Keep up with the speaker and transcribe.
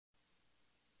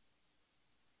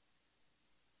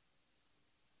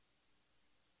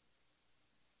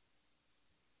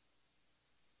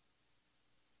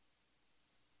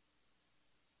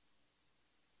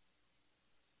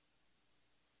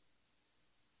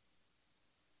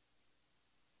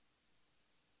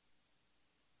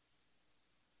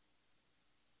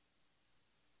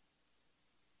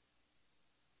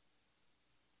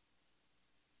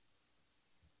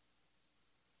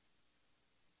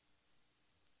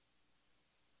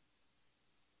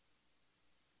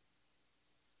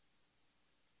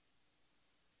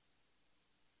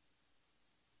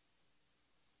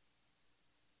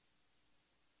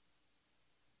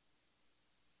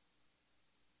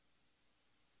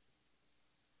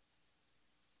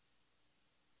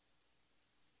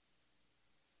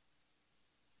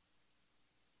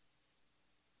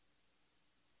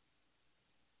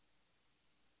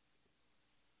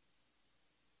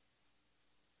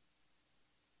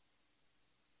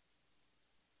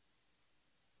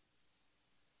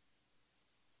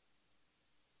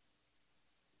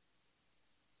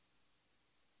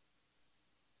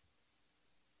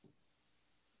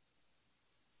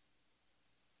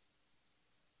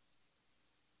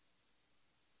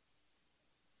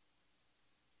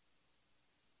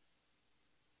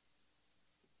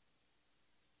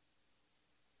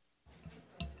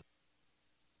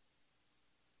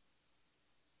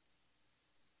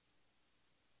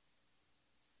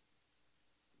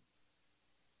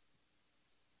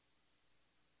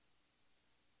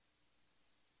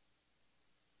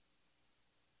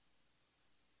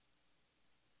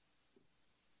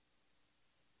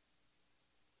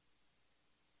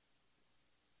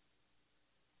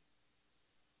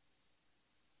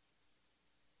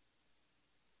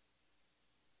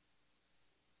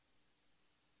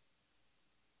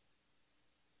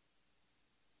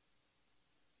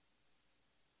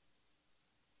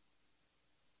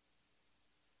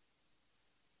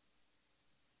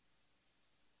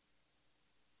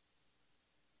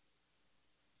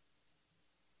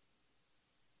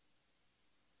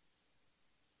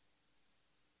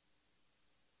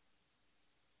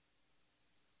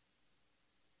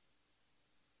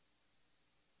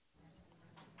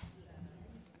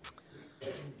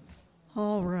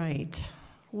All right.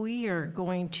 We are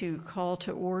going to call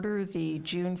to order the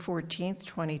June 14th,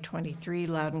 2023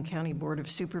 Loudoun County Board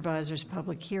of Supervisors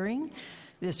public hearing.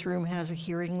 This room has a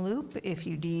hearing loop. If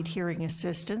you need hearing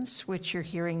assistance, switch your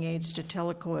hearing aids to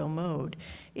telecoil mode.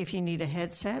 If you need a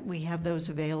headset, we have those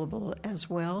available as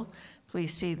well.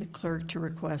 Please see the clerk to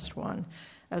request one.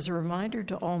 As a reminder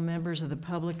to all members of the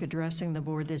public addressing the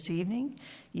board this evening,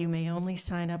 you may only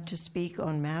sign up to speak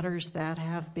on matters that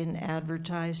have been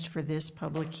advertised for this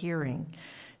public hearing.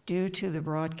 Due to the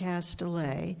broadcast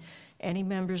delay, any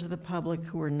members of the public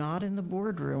who are not in the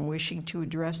boardroom wishing to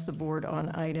address the board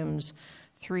on items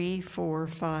 3, 4,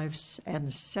 5,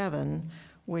 and 7,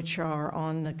 which are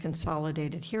on the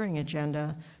consolidated hearing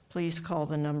agenda, please call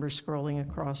the number scrolling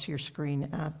across your screen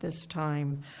at this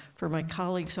time. For my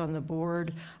colleagues on the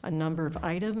board, a number of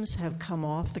items have come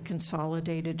off the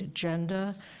consolidated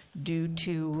agenda due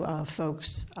to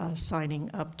folks signing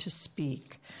up to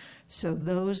speak. So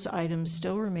those items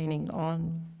still remaining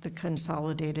on the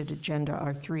consolidated agenda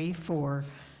are 3, 4,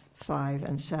 5,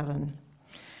 and 7.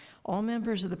 All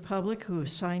members of the public who have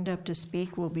signed up to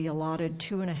speak will be allotted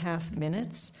 2.5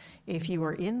 minutes. If you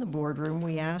are in the boardroom,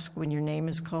 we ask when your name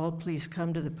is called, please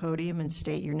come to the podium and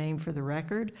state your name for the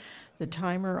record. The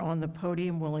timer on the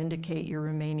podium will indicate your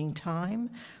remaining time.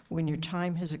 When your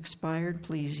time has expired,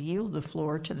 please yield the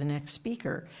floor to the next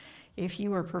speaker. If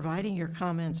you are providing your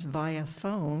comments via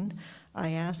phone,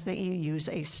 I ask that you use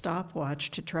a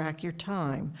stopwatch to track your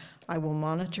time. I will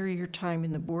monitor your time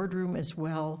in the boardroom as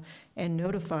well and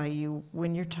notify you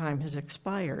when your time has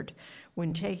expired.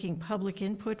 When taking public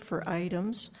input for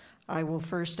items, I will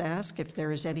first ask if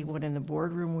there is anyone in the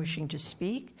boardroom wishing to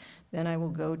speak. Then I will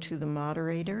go to the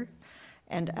moderator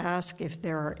and ask if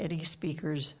there are any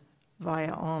speakers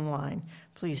via online.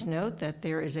 Please note that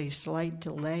there is a slight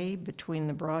delay between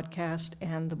the broadcast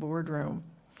and the boardroom.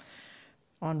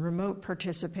 On remote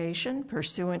participation,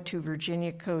 pursuant to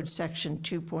Virginia Code Section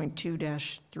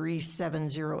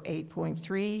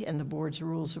 2.2-3708.3 and the Board's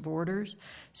Rules of Orders,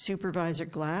 Supervisor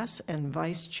Glass and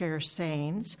Vice Chair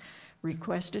Saines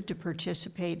requested to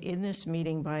participate in this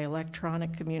meeting by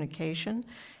electronic communication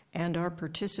and are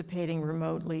participating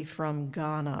remotely from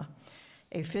Ghana.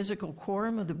 A physical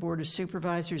quorum of the Board of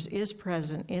Supervisors is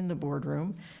present in the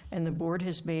boardroom, and the board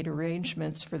has made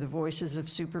arrangements for the voices of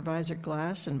Supervisor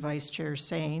Glass and Vice Chair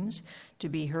Saines to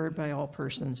be heard by all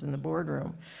persons in the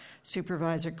boardroom.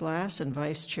 Supervisor Glass and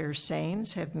Vice Chair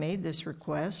Saines have made this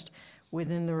request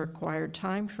within the required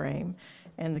time frame,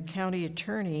 and the county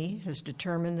attorney has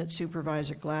determined that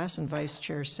Supervisor Glass and Vice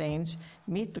Chair Saines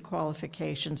meet the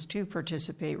qualifications to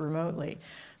participate remotely.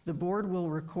 The board will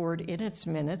record in its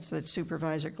minutes that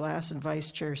Supervisor Glass and Vice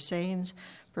Chair Saines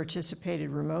participated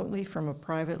remotely from a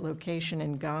private location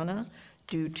in Ghana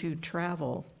due to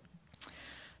travel.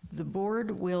 The board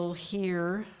will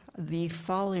hear the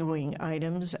following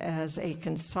items as a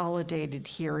consolidated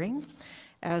hearing.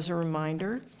 As a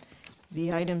reminder,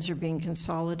 the items are being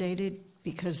consolidated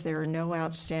because there are no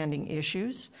outstanding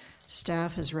issues.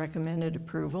 Staff has recommended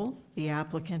approval. The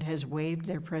applicant has waived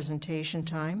their presentation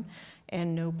time,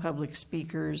 and no public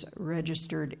speakers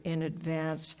registered in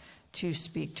advance to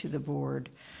speak to the board.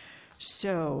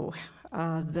 So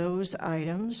those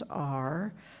items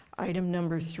are item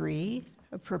number 3,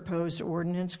 a proposed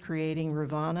ordinance creating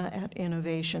Rivanna at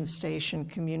Innovation Station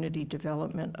Community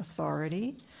Development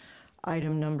Authority.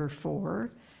 Item number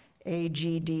 4,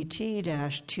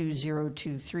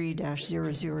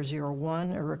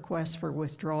 AGDT-2023-0001, a request for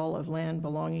withdrawal of land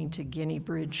belonging to Guinea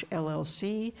Bridge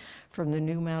LLC from the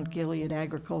New Mount Gilead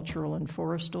Agricultural and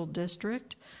Forestal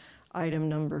District. Item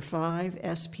number 5,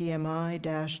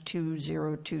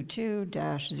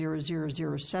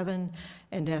 SPMI-2022-0007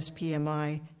 and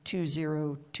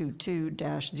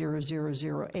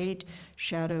SPMI-2022-0008,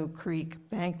 Shadow Creek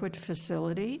Banquet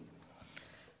Facility.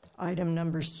 Item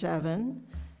number 7,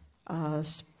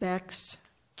 Specs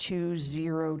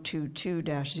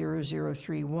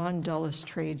 2022-0031, Dulles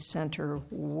Trade Center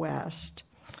West.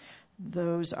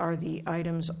 Those are the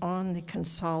items on the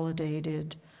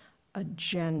consolidated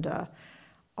agenda.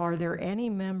 Are there any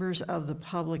members of the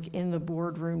public in the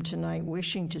boardroom tonight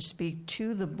wishing to speak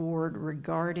to the board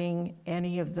regarding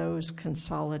any of those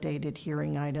consolidated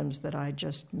hearing items that I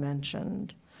just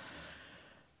mentioned?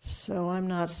 So I'm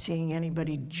not seeing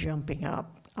anybody jumping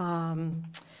up.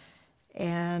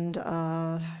 And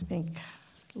I think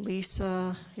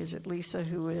Lisa, is it Lisa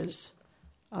who is,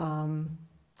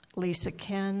 Lisa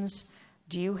Kens,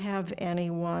 do you have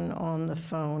anyone on the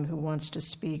phone who wants to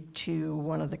speak to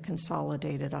one of the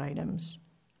consolidated items?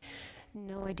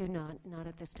 No, I do not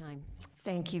at this time.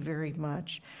 Thank you very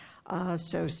much.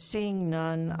 So seeing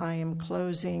none, I am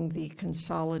closing the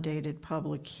consolidated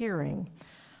public hearing.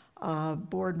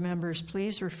 Board members,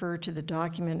 please refer to the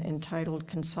document entitled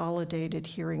Consolidated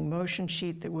Hearing Motion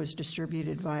Sheet that was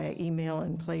distributed via email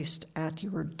and placed at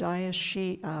your dais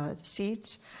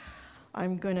seats.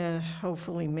 I'm going to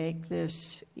hopefully make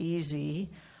this easy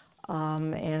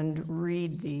and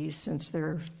read these since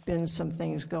there have been some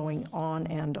things going on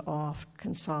and off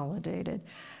consolidated.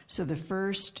 So the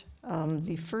first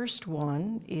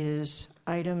one is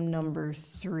item number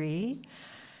 3,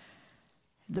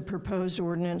 the proposed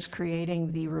ordinance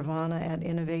creating the Rivanna at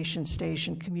Innovation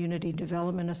Station Community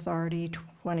Development Authority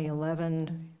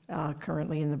 2011,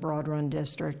 currently in the Broad Run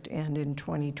District, and in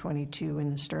 2022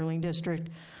 in the Sterling District.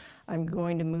 I'm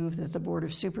going to move that the Board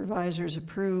of Supervisors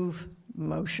approve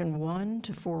motion 1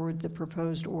 to forward the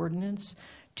proposed ordinance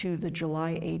to the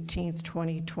July 18th,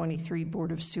 2023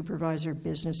 Board of Supervisor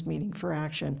business meeting for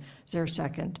action. Is there a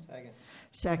second? Second.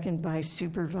 Second by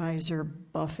Supervisor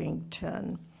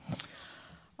Buffington.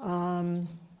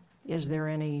 Is there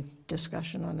any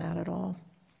discussion on that at all?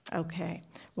 Okay,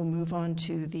 we'll move on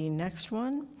to the next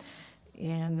one.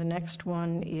 And the next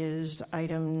one is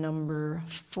item number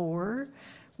 4,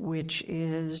 which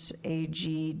is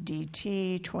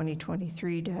AGDT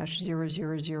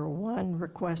 2023-0001,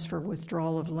 request for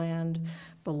withdrawal of land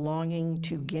belonging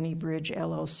to Guinea Bridge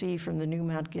LLC from the new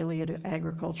Mount Gilead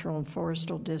Agricultural and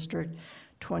Forestal District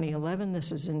 2011.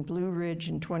 This is in Blue Ridge.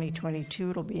 In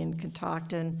 2022, it'll be in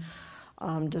Catoctin.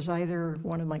 Does either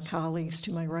one of my colleagues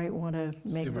to my right want to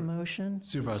make the motion?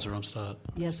 Supervisor Rumstadt.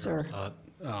 Yes, sir.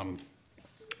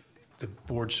 The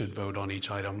board should vote on each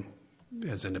item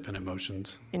as independent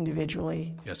motions.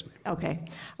 Individually? Yes, ma'am. Okay.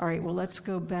 All right. Well, let's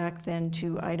go back then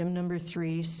to item number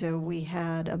 3. So we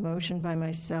had a motion by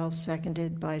myself,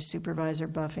 seconded by Supervisor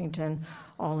Buffington.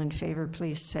 All in favor,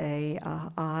 please say aye.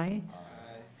 Aye.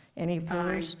 Any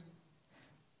opposed? Aye.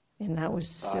 And that was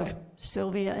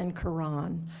Sylvia and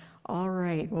Karan. All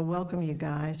right. Well, welcome you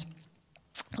guys.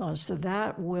 So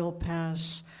that will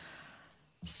pass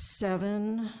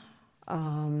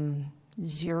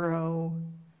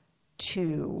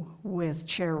 7-0-2 with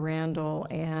Chair Randall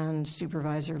and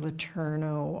Supervisor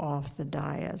Letourneau off the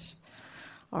dais.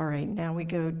 All right. Now we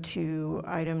go to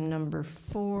item number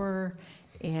 4.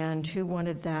 And who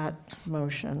wanted that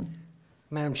motion?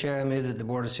 Madam Chair, I move that the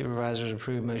Board of Supervisors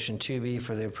approve motion 2B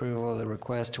for the approval of the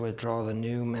request to withdraw the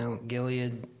new Mount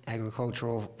Gilead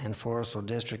Agricultural and Forestal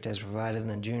District as provided in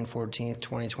the June 14th,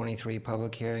 2023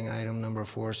 public hearing, item number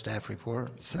 4, staff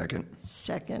report. Second.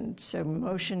 Second. So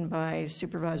motion by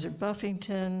Supervisor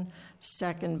Buffington,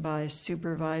 second by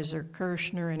Supervisor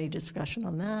Kirschner. Any discussion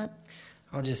on that?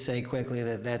 I'll just say quickly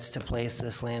that that's to place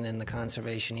this land in the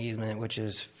conservation easement, which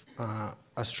is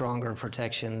a stronger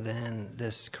protection than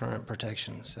this current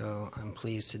protection. So I'm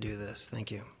pleased to do this.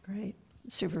 Thank you. Great.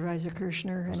 Supervisor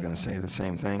Kirschner. I was going to say the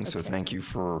same thing. So thank you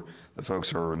for the folks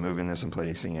who are removing this and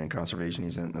placing it in conservation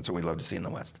easement. That's what we love to see in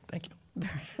the West. Thank you.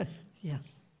 Yeah.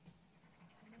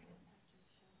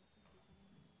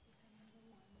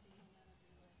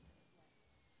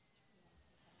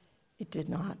 It did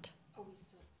not.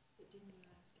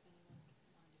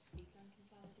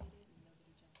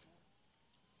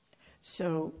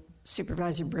 So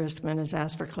Supervisor Briskman has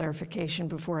asked for clarification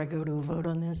before I go to a vote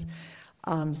on this.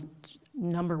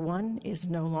 Number 1 is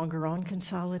no longer on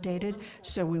consolidated,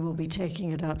 so we will be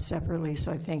taking it up separately.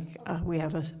 So I think we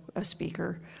have a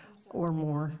speaker or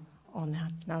more on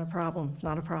that. Not a problem,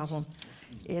 not a problem.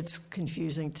 It's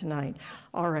confusing tonight.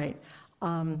 All right.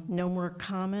 No more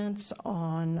comments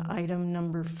on item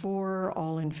number 4.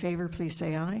 All in favor, please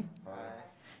say aye. Aye.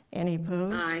 Any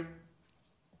opposed? Aye.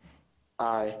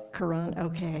 Aye. Karan,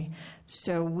 okay.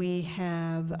 So we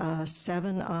have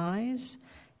 7 ayes.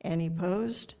 Any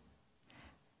opposed?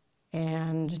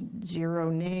 And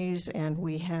 0 nays. And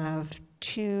we have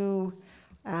 2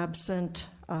 absent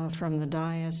from the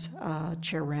dais,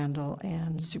 Chair Randall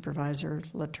and Supervisor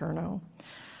Letourneau.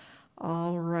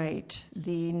 All right.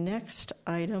 The next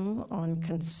item on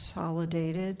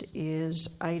consolidated is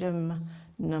item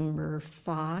number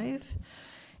 5.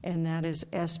 And that is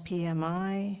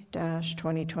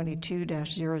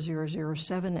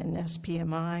SPMI-2022-0007 and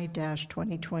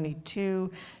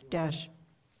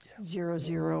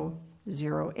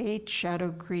SPMI-2022-0008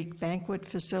 Shadow Creek Banquet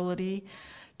Facility,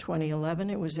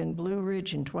 2011. It was in Blue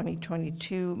Ridge. In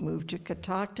 2022, moved to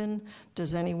Catoctin.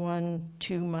 Does anyone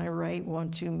to my right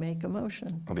want to make a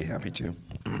motion? I'll be happy to.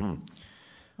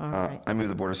 All right. I move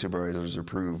the Board of Supervisors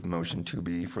approve motion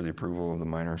 2B for the approval of the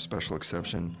minor special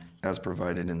exception as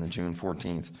provided in the June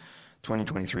 14th,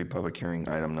 2023 public hearing,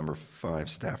 item number 5,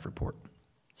 staff report.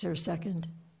 Is there a second?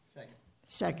 Second.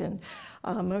 Second.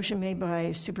 Motion made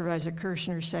by Supervisor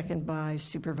Kirschner, second by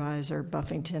Supervisor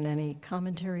Buffington. Any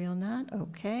commentary on that?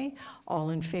 Okay. All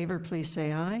in favor, please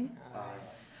say aye.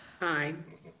 Aye.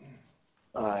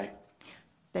 Aye.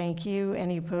 Thank you.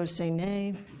 Any opposed, say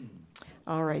nay.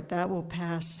 All right, that will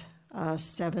pass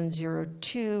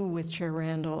 702 with Chair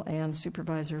Randall and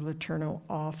Supervisor Letourneau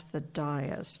off the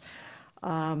dais.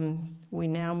 We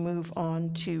now move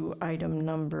on to item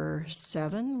number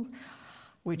 7,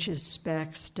 which is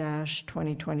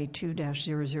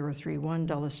specs-2022-0031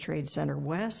 Dulles Trade Center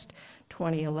West.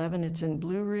 2011, it's in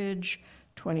Blue Ridge.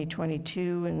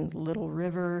 2022 in Little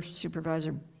River.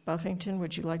 Supervisor Buffington,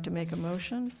 would you like to make a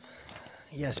motion?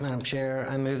 Yes, Madam Chair.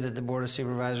 I move that the Board of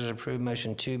Supervisors approve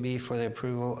motion 2B for the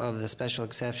approval of the special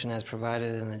exception as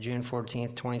provided in the June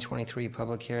 14th, 2023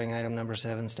 public hearing, item number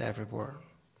 7, staff report.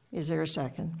 Is there a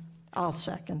second? I'll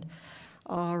second.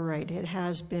 All right, it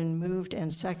has been moved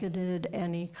and seconded.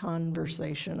 Any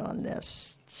conversation on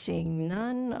this? Seeing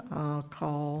none, I'll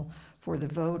call for the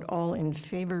vote. All in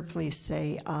favor, please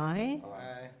say aye.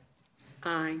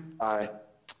 Aye. Aye.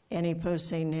 Any opposed,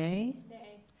 say nay.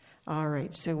 All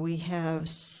right, so we have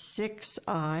 6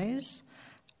 ayes,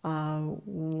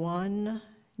 1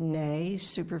 nay,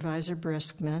 Supervisor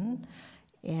Briskman,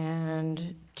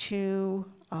 and 2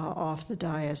 off the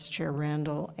dais, Chair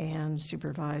Randall and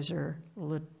Supervisor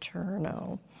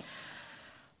Letourneau.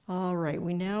 All right,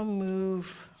 we now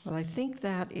move, well, I think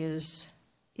that is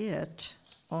it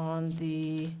on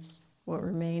what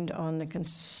remained on the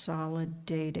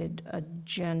consolidated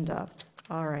agenda.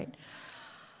 All right.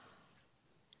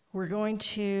 We're going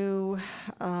to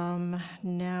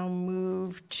now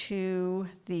move to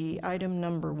the item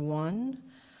number 1,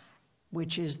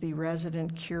 which is the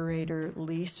resident curator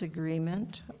lease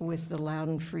agreement with the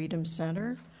Loudoun Freedom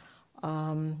Center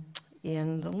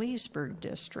in the Leesburg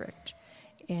district.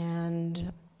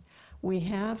 And we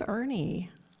have Ernie.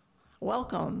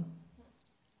 Welcome.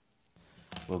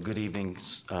 Well, good evening,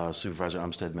 Supervisor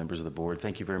Umstead, members of the board.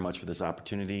 Thank you very much for this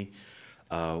opportunity.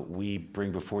 We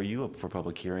bring before you for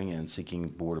public hearing and seeking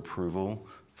board approval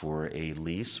for a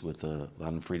lease with the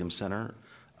Loudoun Freedom Center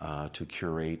to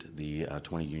curate the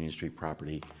 20 Union Street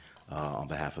property on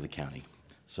behalf of the county.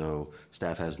 So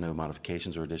staff has no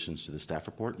modifications or additions to the staff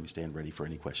report, and we stand ready for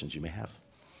any questions you may have.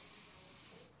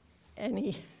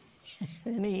 Any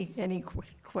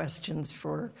questions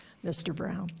for Mr.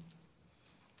 Brown?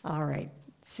 All right,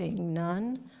 seeing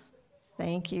none,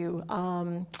 thank you.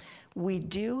 We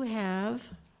do have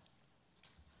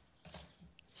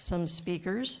some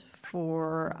speakers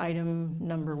for item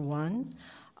number 1.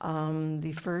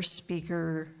 The first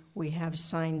speaker we have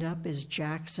signed up is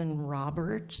Jackson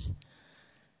Roberts,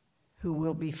 who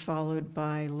will be followed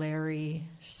by Larry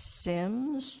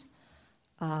Sims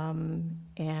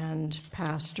and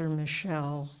Pastor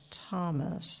Michelle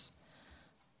Thomas.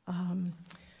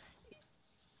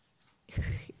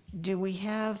 Do we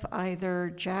have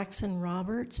either Jackson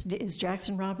Roberts? Is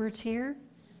Jackson Roberts here?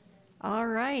 All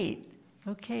right.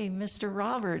 Okay, Mr.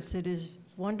 Roberts, it is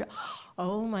wonderful.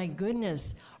 Oh my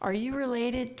goodness. Are you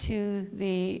related to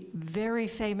the very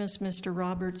famous Mr.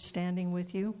 Roberts standing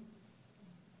with you?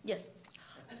 Yes.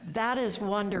 That is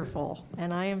wonderful,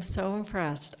 and I am so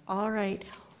impressed. All right.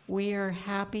 We are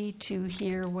happy to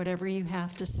hear whatever you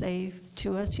have to say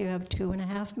to us. You have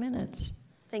 2.5 minutes.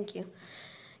 Thank you.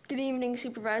 Good evening,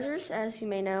 Supervisors. As you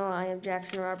may know, I am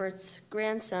Jackson Roberts'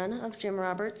 grandson of Jim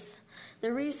Roberts.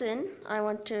 The reason I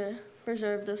want to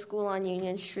preserve the school on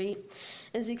Union Street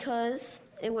is because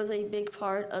it was a big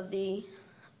part of the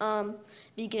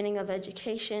beginning of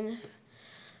education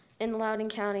in Loudoun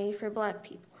County for Black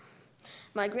people.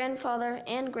 My grandfather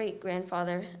and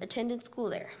great-grandfather attended school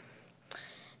there.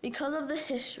 Because of the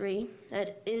history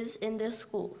that is in this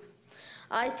school,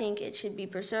 I think it should be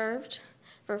preserved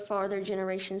for farther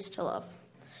generations to love.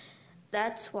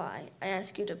 That's why I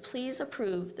ask you to please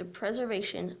approve the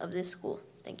preservation of this school.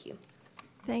 Thank you.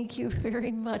 Thank you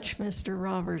very much, Mr.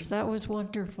 Roberts. That was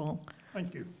wonderful.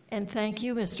 Thank you. And thank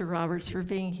you, Mr. Roberts, for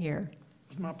being here.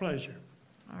 It's my pleasure.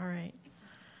 All right.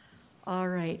 All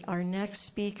right. Our next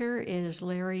speaker is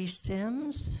Larry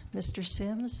Sims. Mr.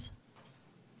 Sims.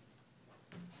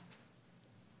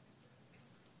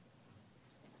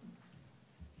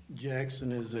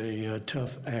 Jackson is a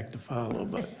tough act to follow,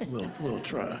 but we'll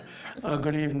try.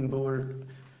 Good evening, board.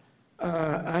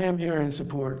 I am here in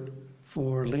support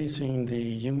for leasing the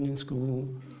Union School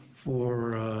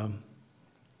to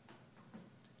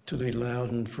the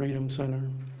Loudoun Freedom Center.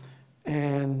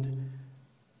 And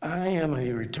I am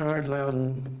a retired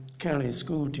Loudoun County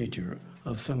school teacher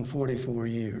of some 44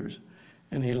 years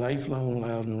and a lifelong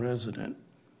Loudoun resident.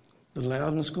 The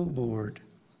Loudoun School Board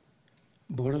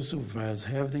Board of Supervisors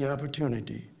have the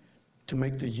opportunity to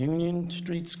make the Union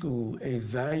Street School a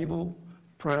valuable,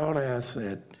 proud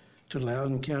asset to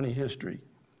Loudoun County history,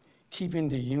 keeping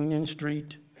the Union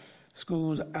Street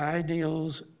School's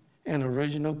ideals and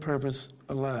original purpose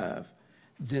alive.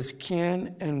 This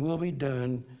can and will be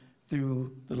done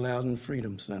through the Loudoun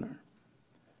Freedom Center.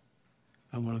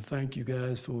 I want to thank you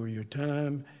guys for your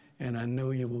time, and I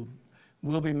know you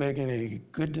will be making a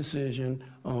good decision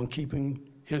on keeping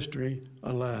history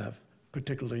alive,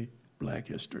 particularly Black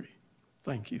history.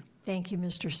 Thank you. Thank you,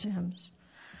 Mr. Sims.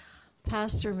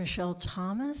 Pastor Michelle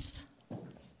Thomas,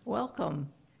 welcome.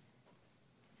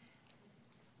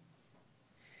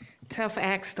 Tough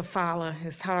acts to follow.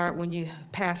 It's hard when your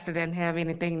pastor doesn't have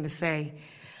anything to say.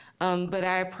 But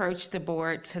I approached the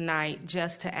board tonight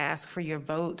just to ask for your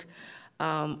vote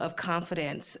of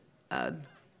confidence.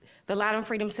 The Loudoun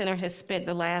Freedom Center has spent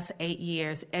the last 8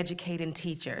 years educating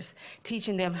teachers,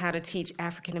 teaching them how to teach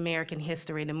African American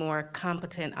history in a more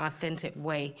competent, authentic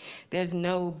way. There's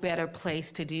no better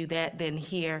place to do that than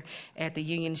here at the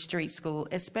Union Street School,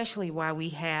 especially while we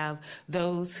have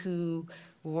those who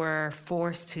were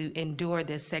forced to endure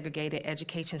this segregated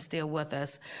education still with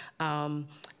us,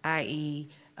 i.e.,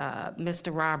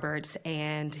 Mr. Roberts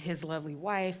and his lovely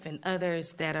wife and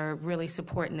others that are really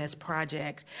supporting this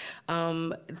project.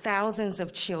 Thousands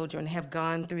of children have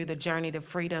gone through the Journey to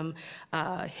Freedom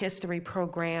history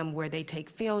program where they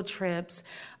take field trips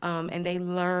and they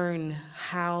learn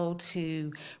how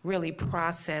to really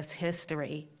process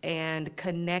history and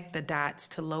connect the dots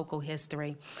to local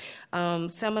history.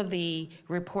 Some of the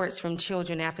reports from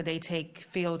children after they take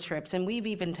field trips, and we've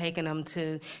even taken them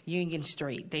to Union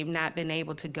Street. They've not been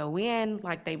able to go in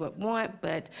like they would want,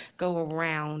 but go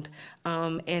around,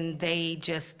 and they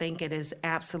just think it is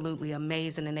absolutely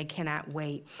amazing, and they cannot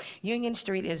wait. Union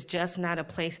Street is just not a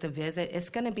place to visit. It's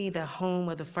going to be the home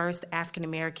of the first African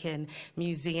American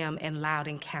museum in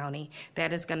Loudoun County.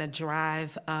 That is going to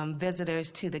drive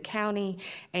visitors to the county,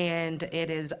 and it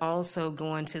is also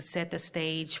going to set the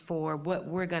stage for what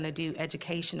we're going to do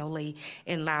educationally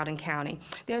in Loudoun County.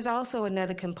 There's also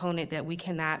another component that we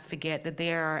cannot forget, that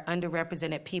there are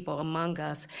underrepresented people among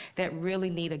us that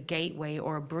really need a gateway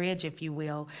or a bridge, if you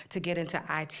will, to get into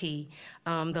IT.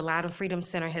 The Loudoun Freedom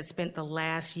Center has spent the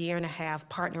last year and a half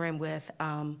partnering with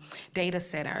data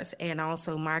centers and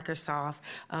also Microsoft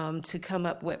to come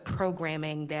up with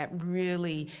programming that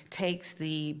really takes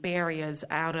the barriers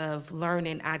out of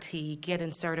learning IT,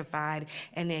 getting certified,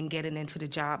 and then getting into the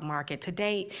job market. To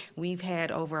date, we've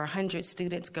had over 100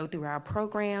 students go through our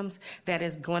programs. That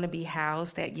is going to be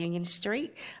housed at Union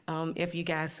Street, if you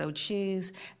guys so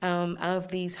choose. Of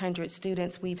these 100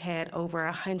 students, we've had over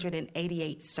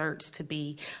 188 certs to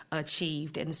be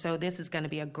achieved. And so this is going to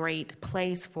be a great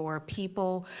place for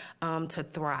people to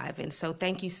thrive. And so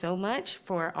thank you so much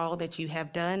for all that you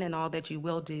have done and all that you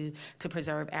will do to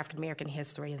preserve African American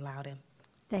history in Loudoun.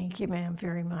 Thank you, ma'am,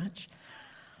 very much.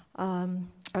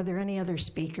 Are there any other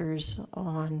speakers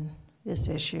on this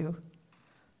issue?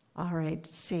 All right,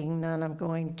 seeing none, I'm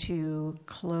going to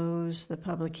close the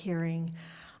public hearing.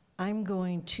 I'm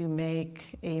going to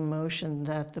make a motion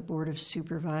that the Board of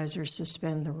Supervisors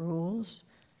suspend the rules.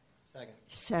 Second.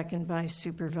 Second by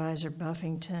Supervisor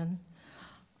Buffington.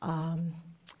 And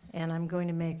I'm going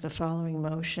to make the following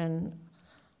motion.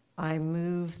 I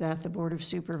move that the Board of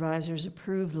Supervisors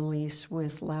approve the lease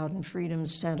with Loudoun Freedom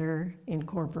Center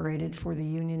Incorporated for the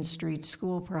Union Street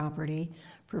School property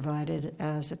provided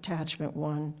as Attachment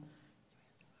 1.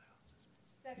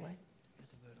 Second. What?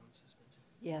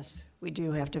 Yes, we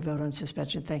do have to vote on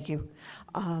suspension. Thank you.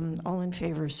 All in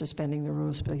favor of suspending the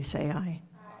rules, please say aye.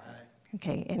 Aye.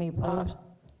 Okay, any opposed?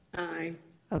 Aye.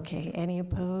 Okay, any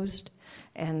opposed?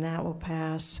 And that will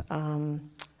pass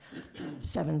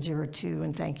 702,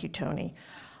 and thank you, Tony.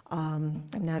 I'm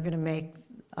now going to make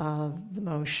the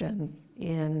motion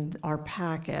in our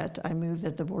packet. I move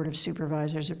that the Board of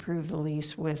Supervisors approve the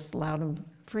lease with Loudoun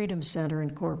Freedom Center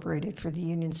Incorporated for the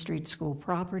Union Street School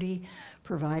property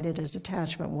provided as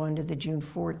Attachment 1 to the June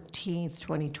 14th,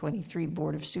 2023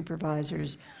 Board of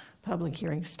Supervisors Public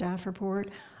Hearing Staff Report.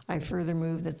 I further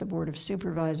move that the Board of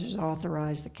Supervisors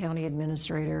authorize the county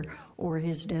administrator or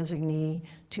his designee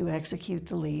to execute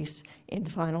the lease in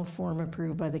final form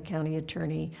approved by the county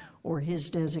attorney or his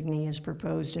designee as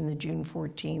proposed in the June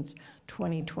 14th,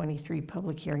 2023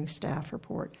 Public Hearing Staff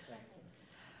Report.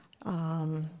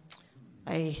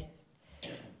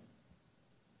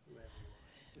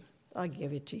 I'll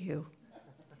give it to you.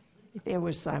 It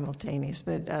was simultaneous,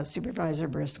 but Supervisor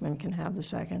Briskman can have the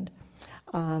second.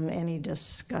 Any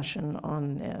discussion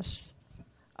on this?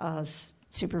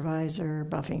 Supervisor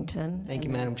Buffington. Thank you,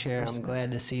 and then Madam Chair. I'm Christmas.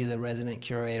 glad to see the resident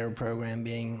curator program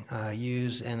being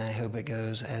used, and I hope it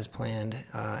goes as planned,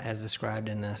 as described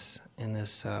in this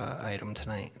item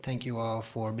tonight. Thank you all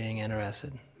for being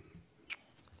interested.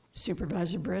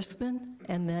 Supervisor Briskman,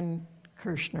 and then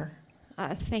Kirschner.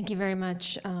 Thank you very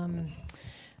much,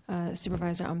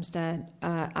 Supervisor Umstead.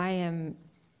 I am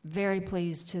very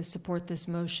pleased to support this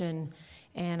motion,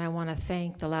 and I want to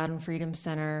thank the Loudoun Freedom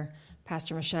Center,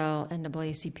 Pastor Michelle,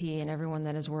 NAACP, and everyone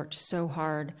that has worked so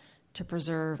hard to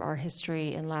preserve our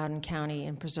history in Loudoun County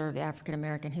and preserve the African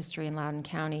American history in Loudoun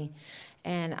County.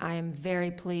 And I am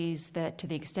very pleased that to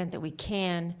the extent that we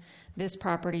can, this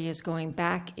property is going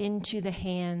back into the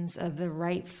hands of the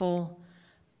rightful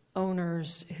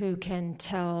owners who can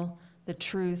tell the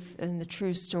truth and the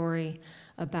true story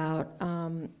about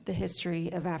the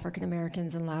history of African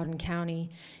Americans in Loudoun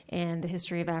County and the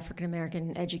history of African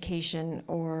American education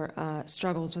or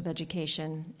struggles with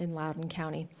education in Loudoun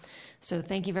County. So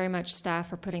thank you very much, staff,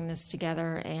 for putting this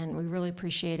together, and we really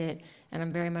appreciate it, and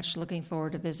I'm very much looking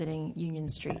forward to visiting Union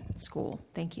Street School.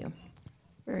 Thank you.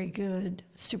 Very good.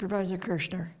 Supervisor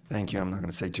Kirschner. Thank you. I'm not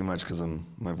going to say too much because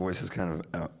my voice is kind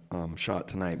of shot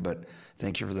tonight, but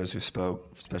thank you for those who spoke,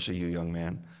 especially you, young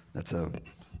man. That's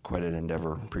quite an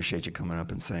endeavor. Appreciate you coming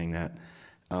up and saying that.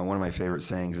 One of my favorite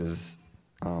sayings is,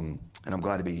 and I'm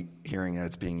glad to be hearing that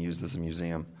it's being used as a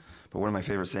museum, but one of my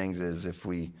favorite sayings is, if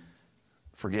we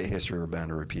forget history, we're bound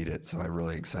to repeat it. So I'm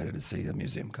really excited to see the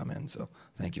museum come in. So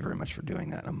thank you very much for doing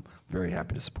that. I'm very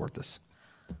happy to support this.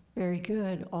 Very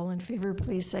good. All in favor,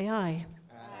 please say aye.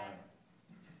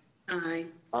 Aye.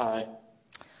 Aye.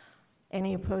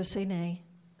 Any opposed, say nay.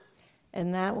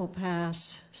 And that will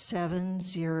pass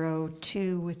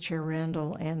 7-0-2 with Chair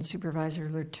Randall and Supervisor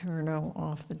Letourneau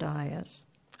off the dais.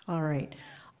 All right.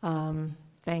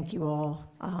 Thank you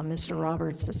all, Mr.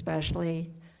 Roberts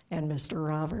especially, and Mr.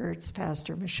 Roberts,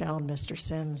 Pastor Michelle, and Mr.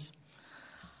 Sims.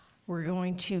 We're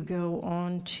going to go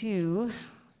on to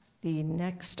the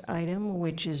next item,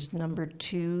 which is number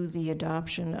 2, the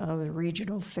adoption of the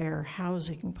Regional Fair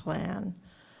Housing Plan.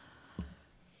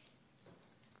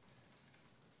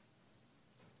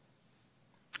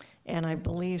 And I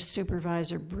believe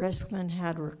Supervisor Briskman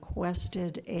had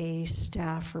requested a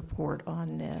staff report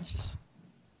on this.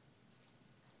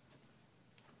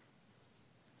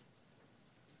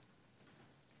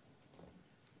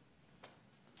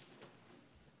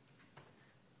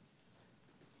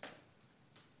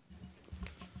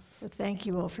 But thank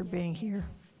you all for being here.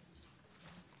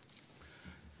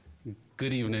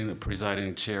 Good evening,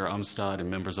 Presiding Chair Umstead and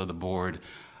members of the board.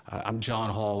 I'm John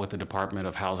Hall with the Department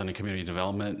of Housing and Community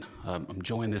Development. I'm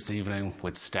joined this evening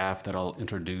with staff that I'll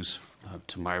introduce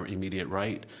to my immediate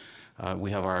right. We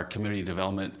have our Community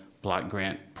Development Block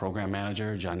Grant Program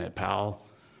Manager, Jonette Powell,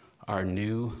 our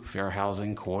new Fair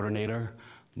Housing Coordinator,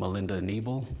 Melinda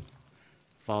Niebel,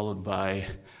 followed by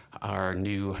our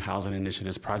new Housing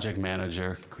Initiatives Project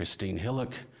Manager, Christine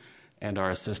Hillock, and our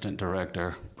Assistant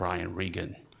Director, Brian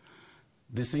Regan.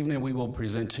 This evening, we will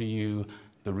present to you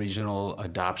the regional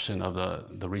adoption of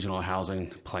the regional housing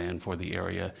plan for the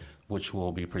area, which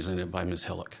will be presented by Ms.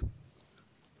 Hillock.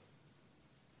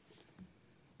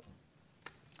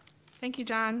 Thank you,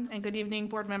 John, and good evening,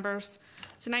 board members.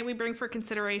 Tonight we bring for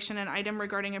consideration an item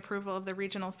regarding approval of the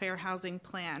Regional Fair Housing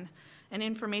Plan. An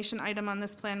information item on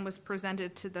this plan was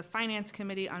presented to the Finance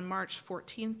Committee on March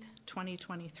 14th,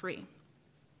 2023.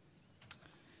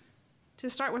 To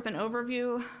start with an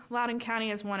overview, Loudoun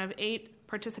County is one of 8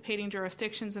 participating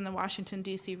jurisdictions in the Washington,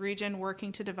 D.C. region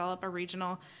working to develop a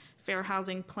regional fair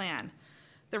housing plan.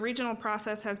 The regional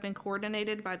process has been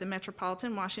coordinated by the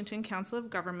Metropolitan Washington Council of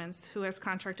Governments, who has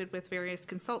contracted with various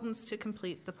consultants to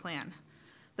complete the plan.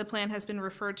 The plan has been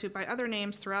referred to by other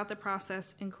names throughout the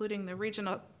process, including the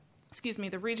regional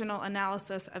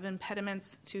analysis of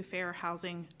impediments to fair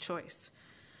housing choice.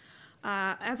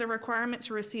 As a requirement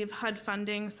to receive HUD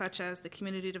funding, such as the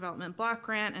Community Development Block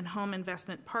Grant and Home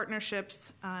Investment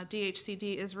Partnerships,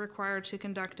 DHCD is required to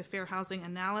conduct a fair housing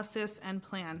analysis and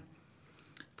plan.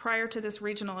 Prior to this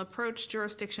regional approach,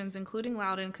 jurisdictions, including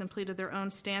Loudoun, completed their own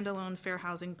standalone fair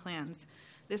housing plans.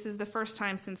 This is the first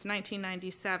time since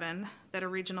 1997 that a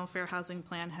regional fair housing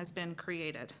plan has been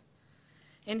created.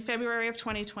 In February of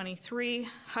 2023,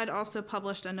 HUD also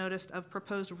published a notice of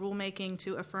proposed rulemaking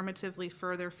to affirmatively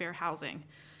further fair housing.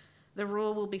 The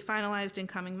rule will be finalized in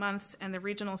coming months, and the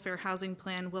Regional Fair Housing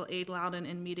Plan will aid Loudoun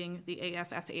in meeting the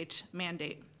AFFH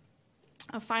mandate.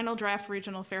 A final draft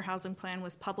Regional Fair Housing Plan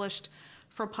was published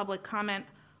for public comment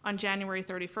on January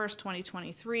 31st,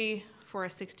 2023 for a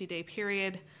 60-day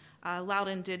period.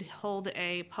 Loudoun did hold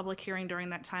a public hearing during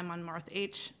that time on March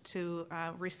 8th to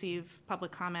receive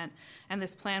public comment, and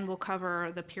this plan will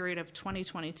cover the period of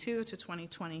 2022 to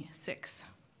 2026.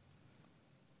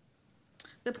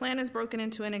 The plan is broken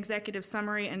into an executive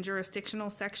summary and jurisdictional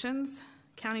sections.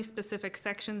 County-specific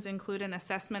sections include an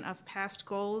assessment of past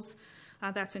goals.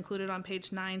 That's included on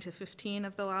page 9 to 15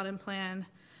 of the Loudoun Plan.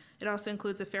 It also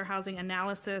includes a fair housing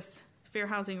analysis, fair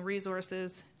housing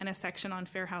resources, and a section on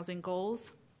fair housing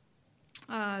goals.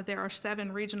 There are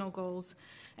 7 regional goals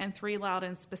and 3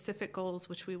 Loudoun-specific goals,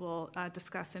 which we will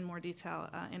discuss in more detail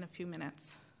in a few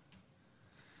minutes.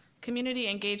 Community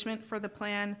engagement for the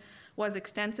plan was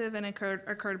extensive and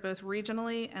occurred both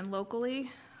regionally and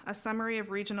locally. A summary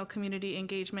of regional community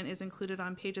engagement is included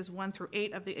on pages 1 through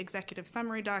 8 of the executive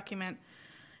summary document,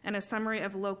 and a summary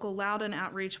of local Loudoun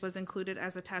outreach was included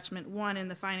as attachment 1 in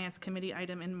the Finance Committee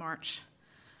item in March.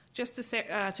 Just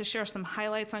to share some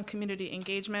highlights on community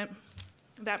engagement,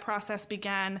 that process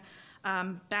began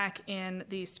back in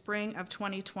the spring of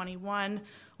 2021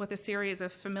 with a series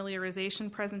of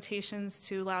familiarization presentations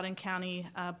to Loudoun County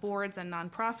boards and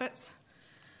nonprofits.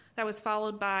 That was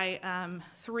followed by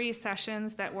 3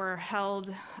 sessions that were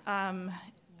held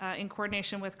in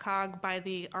coordination with COG by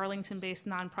the Arlington-based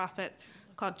nonprofit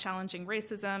called Challenging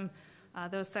Racism.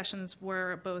 Those sessions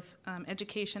were both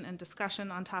education and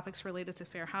discussion on topics related to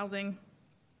fair housing.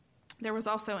 There was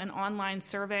also an online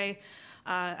survey,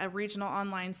 a regional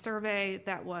online survey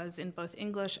that was in both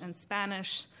English and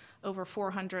Spanish. Over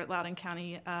 400 Loudoun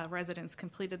County residents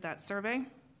completed that survey.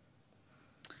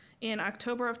 In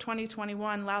October of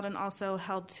 2021, Loudoun also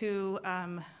held 2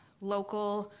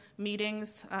 local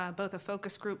meetings, both a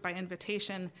focus group by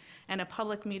invitation and a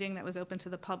public meeting that was open to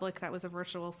the public. That was a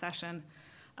virtual session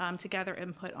to gather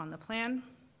input on the plan.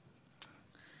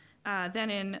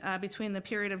 Then between the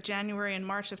period of January and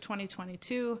March of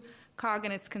 2022, COG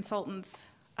and its consultants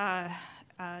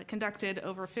conducted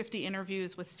over 50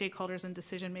 interviews with stakeholders and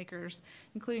decision makers,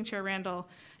 including Chair Randall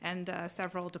and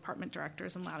several department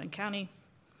directors in Loudoun County.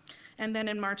 And then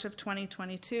in March of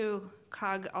 2022,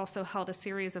 COG also held a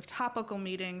series of topical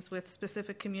meetings with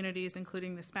specific communities,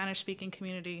 including the Spanish-speaking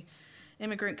community,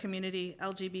 immigrant community,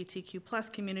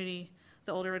 LGBTQ+ community,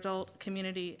 the older adult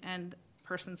community, and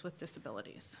persons with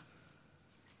disabilities.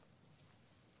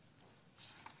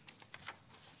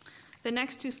 The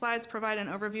next 2 slides provide an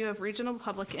overview of regional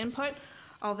public input,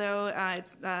 although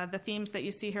the themes that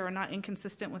you see here are not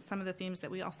inconsistent with some of the themes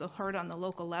that we also heard on the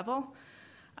local level.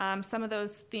 Some of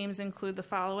those themes include the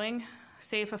following: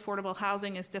 safe, affordable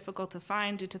housing is difficult to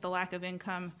find due to the lack of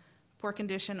income, poor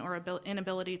condition, or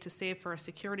inability to save for a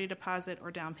security deposit or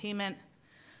down payment.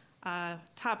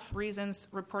 Top reasons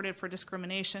reported for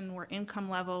discrimination were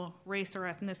income level, race or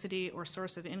ethnicity, or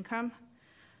source of income.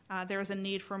 There is a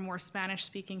need for more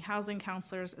Spanish-speaking housing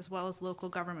counselors as well as local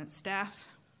government staff.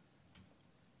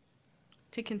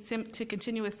 To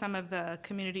continue with some of the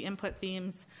community input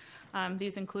themes,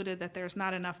 these included that there's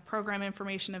not enough program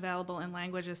information available in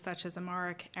languages such as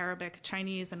Amharic, Arabic,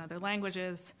 Chinese, and other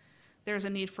languages. There's a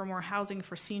need for more housing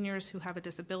for seniors who have a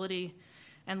disability,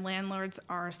 and landlords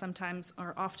are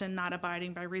often not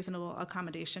abiding by reasonable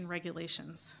accommodation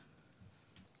regulations.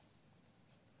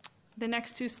 The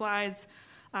next 2 slides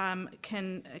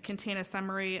can contain a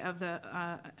summary of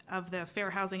the fair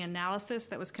housing analysis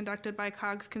that was conducted by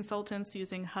COG's consultants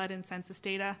using HUD and census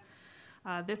data.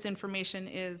 This information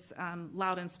is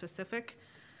Loudoun specific.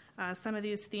 Some of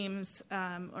these themes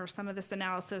or some of this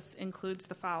analysis includes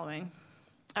the following.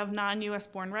 Of non-US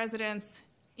born residents,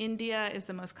 India is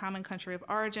the most common country of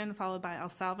origin, followed by El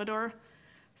Salvador.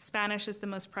 Spanish is the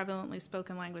most prevalently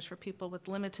spoken language for people with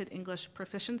limited English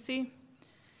proficiency.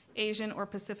 Asian or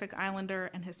Pacific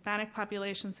Islander and Hispanic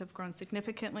populations have grown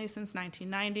significantly since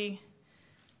 1990.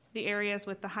 The areas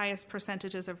with the highest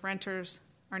percentages of renters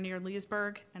are near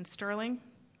Leesburg and Sterling.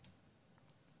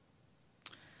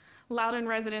 Loudoun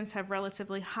residents have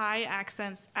relatively high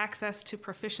access to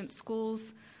proficient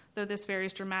schools, though this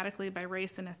varies dramatically by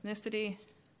race and ethnicity.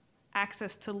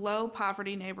 Access to low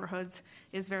poverty neighborhoods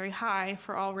is very high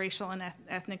for all racial and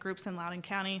ethnic groups in Loudoun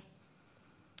County.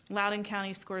 Loudoun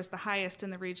County scores the highest in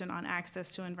the region on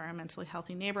access to environmentally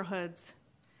healthy neighborhoods,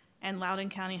 and Loudoun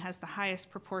County has the highest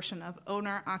proportion of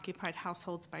owner-occupied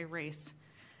households by race.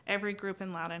 Every group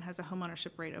in Loudoun has a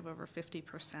homeownership rate of over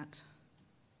 50%.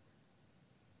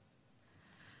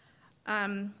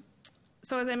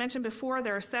 So as I mentioned before,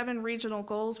 there are 7 regional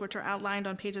goals which are outlined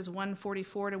on pages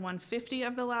 144 to 150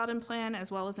 of the Loudoun Plan,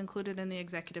 as well as included in the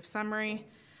executive summary.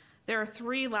 There are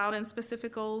 3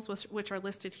 Loudoun-specific goals which are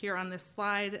listed here on this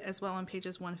slide, as well on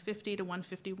pages 150 to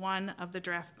 151 of the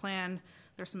draft plan.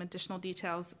 There's some additional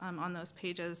details on those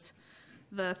pages.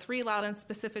 The 3 Loudoun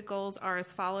specific goals are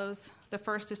as follows. The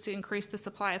first is to increase the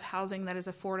supply of housing that is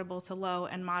affordable to low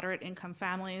and moderate income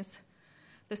families.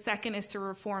 The second is to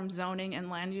reform zoning and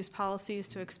land use policies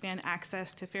to expand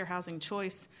access to fair housing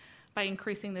choice by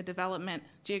increasing the development,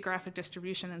 geographic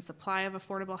distribution, and supply of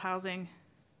affordable housing.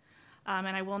 And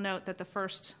I will note that the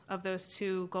first of those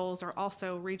 2 goals are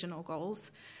also regional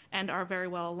goals and are very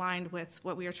well aligned with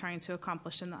what we are trying to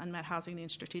accomplish in the Unmet Housing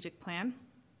Needs Strategic Plan.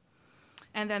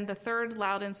 And then the third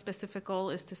Loudoun specific goal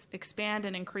is to expand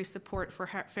and increase support for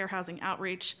fair housing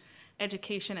outreach,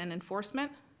 education, and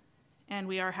enforcement. And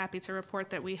we are happy to report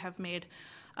that we have made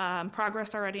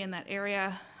progress already in that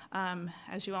area.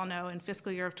 As you all know, in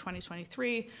fiscal year of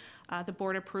 2023, the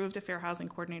board approved a fair housing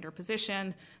coordinator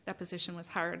position. That position was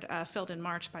filled in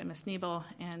March by Ms. Niebel,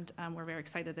 and we're very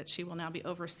excited that she will now be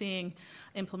overseeing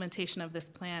implementation of this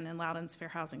plan and Loudoun's fair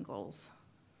housing goals.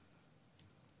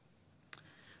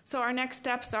 So our next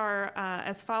steps are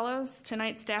as follows.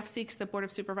 Tonight, staff seeks the Board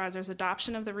of Supervisors'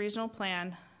 adoption of the regional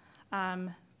plan.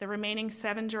 The remaining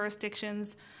 7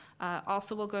 jurisdictions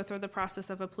also will go through the process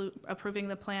of approving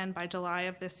the plan by July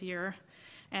of this year.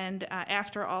 And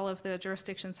after all of the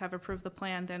jurisdictions have approved the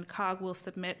plan, then COG will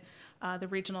submit the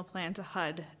regional plan to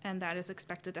HUD, and that is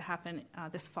expected to happen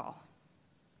this fall.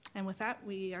 And with that,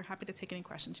 we are happy to take any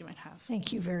questions you might have.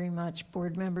 Thank you very much.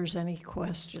 Board members, any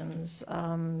questions?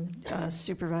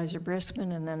 Supervisor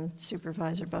Briskman and then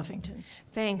Supervisor Buffington.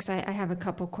 Thanks. I have a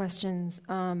couple questions.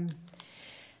 On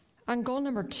goal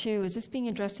number 2, is this being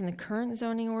addressed in the current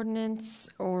zoning ordinance,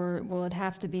 or will it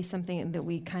have to be something that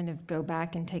we kind of go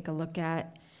back and take a look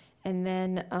at? And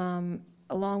then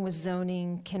along with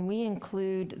zoning, can we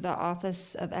include the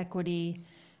Office of Equity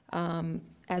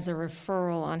as a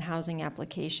referral on housing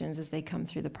applications as they come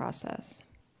through the process?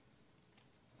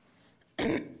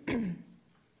 Okay,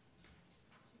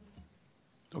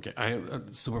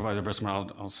 Supervisor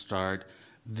Briskman, I'll start.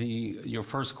 Your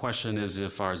first question is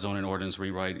if our zoning ordinance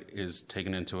rewrite is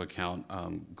taken into account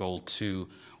goal 2,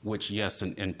 which yes,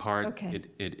 in part okay.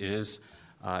 it is,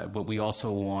 but we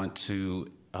also want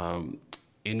to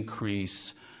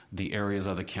increase the areas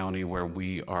of the county where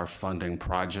we are funding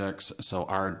projects. So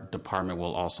our department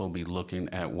will also be looking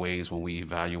at ways when we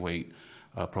evaluate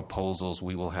proposals,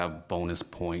 we will have bonus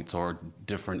points or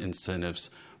different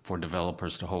incentives for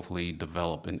developers to hopefully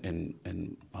develop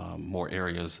in more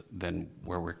areas than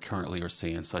where we currently are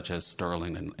seeing, such as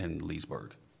Sterling and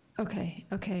Leesburg. Okay.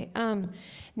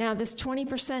 Now this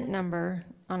 20% number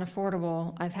on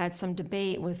affordable, I've had some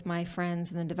debate with my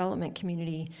friends in the development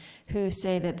community who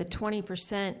say that the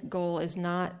 20% goal is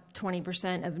not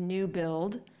 20% of new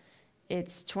build,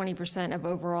 it's 20% of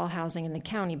overall housing in the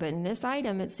county. But in this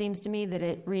item, it seems to me that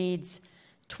it reads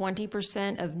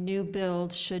 20% of new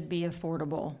build should be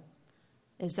affordable.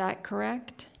 Is that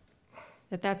correct?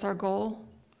 That's our goal?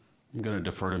 I'm going to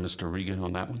defer to Mr. Regan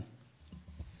on that one.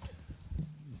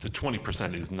 The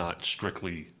 20% is not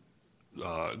strictly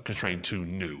constrained to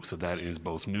new, so that is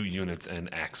both new units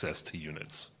and access to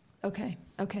units. Okay.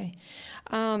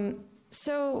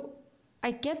 So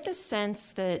I get the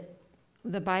sense that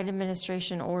the Biden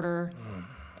administration order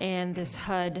and this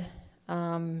HUD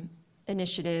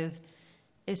initiative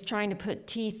is trying to put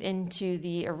teeth into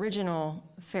the original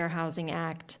Fair Housing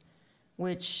Act,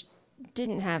 which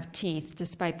didn't have teeth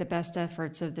despite the best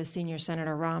efforts of the senior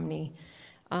Senator Romney.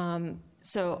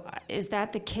 So is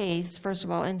that the case, first of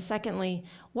all? And secondly,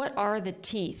 what are the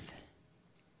teeth?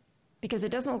 Because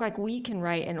it doesn't look like we can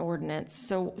write an ordinance.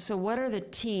 So what are the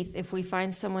teeth if we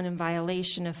find someone in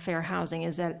violation of fair housing?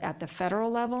 Is that at the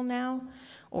federal level now,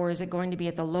 or is it going to be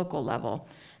at the local level?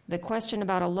 The question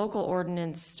about a local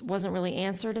ordinance wasn't really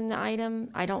answered in the item.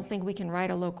 I don't think we can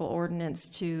write a local ordinance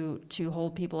to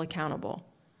hold people accountable.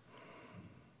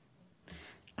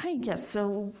 Yes,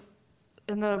 so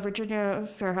in the Virginia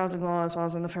Fair Housing Law, as well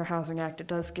as in the Fair Housing Act, it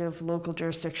does give local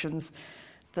jurisdictions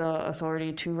the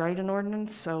authority to write an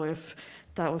ordinance. So if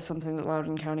that was something that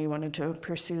Loudoun County wanted to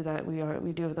pursue, that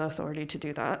we do have the authority to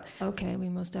do that. Okay, we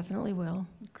most definitely will.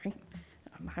 Great.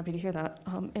 I'm happy to hear that.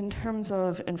 In terms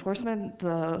of enforcement,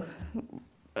 the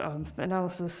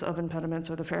analysis of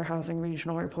impediments or the Fair Housing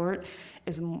Regional Report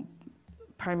is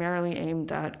primarily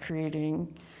aimed at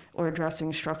creating or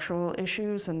addressing structural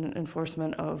issues and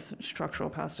enforcement of structural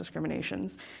past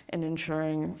discriminations and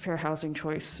ensuring fair housing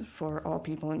choice for all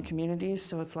people and communities.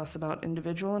 So it's less about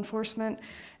individual enforcement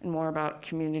and more about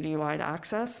community-wide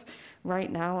access.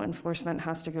 Right now, enforcement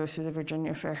has to go through the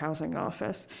Virginia Fair Housing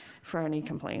Office for any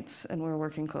complaints, and we're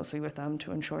working closely with them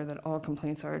to ensure that all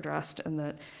complaints are addressed and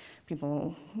that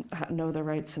people know their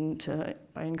rights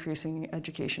by increasing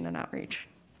education and outreach.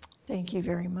 Thank you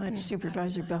very much.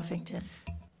 Supervisor Buffington.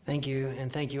 Thank you, and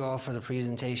thank you all for the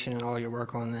presentation and all your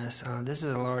work on this. This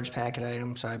is a large packet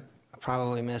item, so I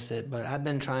probably missed it, but I've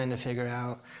been trying to figure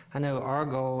out, I know our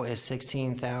goal is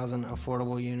 16,000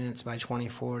 affordable units by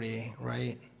 2040,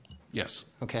 right?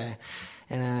 Yes. Okay.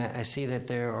 And I see that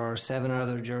there are 7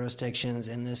 other jurisdictions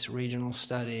in this regional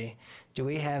study. Do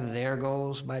we have their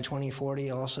goals by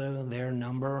 2040 also, their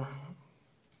number?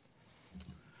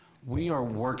 We are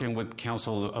working with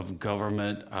Council of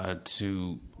Government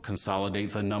to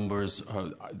consolidate the numbers.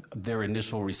 Their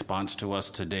initial response to us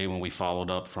today when we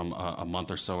followed up from a month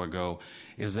or so ago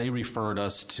is they referred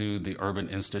us to the Urban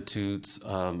Institute's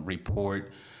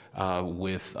report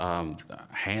with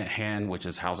HAN, which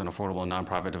is Housing Affordable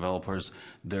Nonprofit Developers,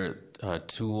 their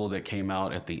tool that came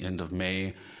out at the end of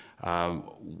May,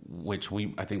 which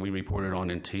I think we reported on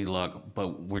in TLUC,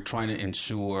 but we're trying to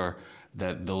ensure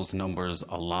that those numbers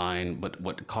align. But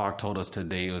what COG told us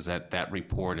today was that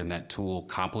report and that tool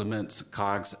complements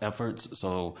COG's efforts.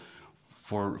 So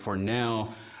for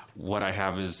now, what I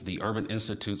have is the Urban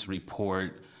Institute's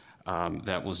report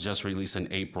that was just released in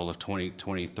April of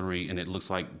 2023, and it looks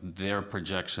like their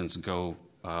projections go,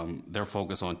 their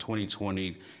focus on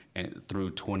 2020 and through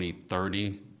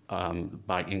 2030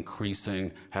 by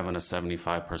having a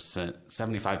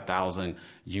 75,000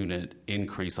 unit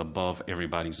increase above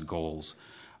everybody's goals.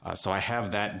 So I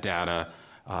have that data,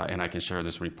 and I can share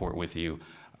this report with you.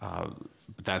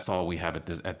 But that's all we have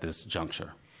at this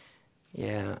juncture.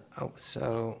 Yeah,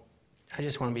 so I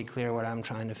just want to be clear what I'm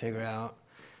trying to figure out,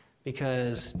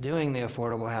 because doing the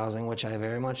affordable housing, which I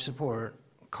very much support,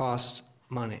 costs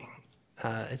money.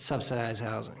 It's subsidized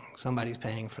housing. Somebody's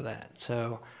paying for that.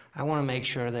 So I want to make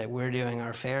sure that we're doing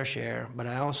our fair share, but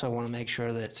I also want to make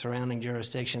sure that surrounding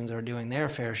jurisdictions are doing their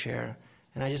fair share.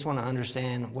 And I just want to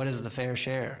understand, what is the fair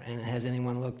share? And has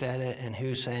anyone looked at it, and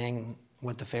who's saying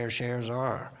what the fair shares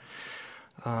are?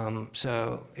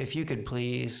 So if you could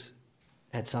please,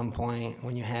 at some point,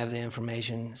 when you have the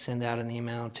information, send out an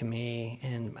email to me,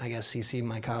 and I guess CC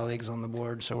my colleagues on the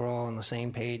board so we're all on the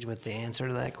same page with the answer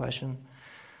to that question.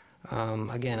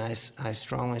 Again, I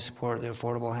strongly support the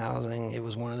affordable housing. It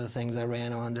was one of the things I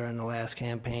ran on during the last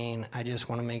campaign. I just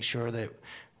want to make sure that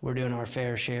we're doing our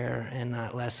fair share and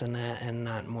not less than that and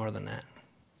not more than that.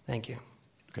 Thank you.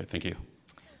 Okay, thank you.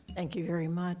 Thank you very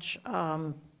much.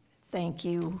 Thank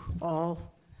you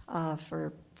all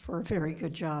for a very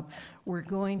good job. We're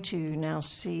going to now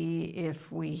see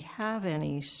if we have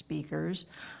any speakers.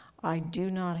 I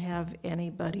do not have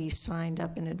anybody signed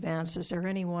up in advance. Is there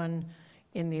anyone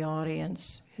in the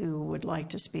audience who would like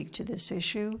to speak to this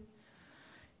issue?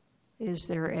 Is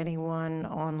there anyone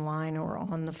online or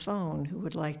on the phone who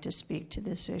would like to speak to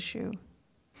this issue?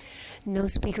 No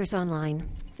speakers online.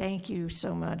 Thank you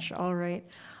so much. All right.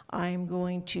 I'm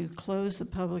going to close the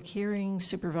public hearing.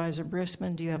 Supervisor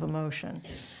Briskman, do you have a motion?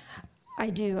 I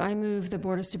do. I move the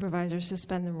Board of Supervisors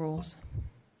suspend the rules.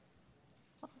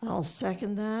 I'll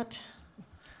second that.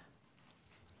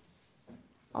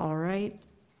 All right.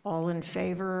 All in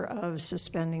favor of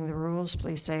suspending the rules,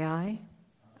 please say aye.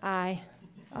 Aye.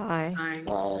 Aye. Aye.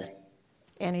 Aye.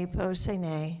 Any opposed, say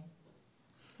nay.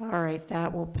 All right,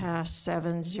 that will pass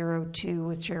 7-0-2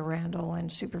 with Chair Randall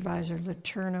and Supervisor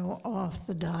Letourneau off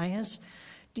the dais.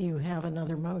 Do you have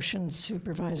another motion,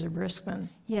 Supervisor Briskman?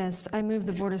 Yes, I move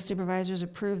the Board of Supervisors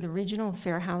approve the Regional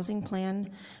Fair Housing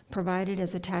Plan provided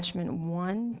as Attachment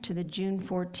 1 to the June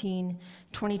 14,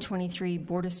 2023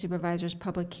 Board of Supervisors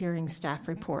Public Hearing Staff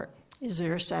Report. Is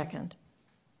there a second?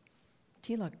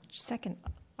 TLUC, second.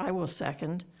 I will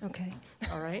second. Okay.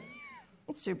 All right.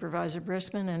 Supervisor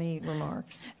Briskman, any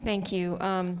remarks? Thank you.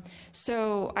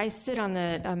 So I sit on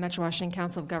the Metro Washington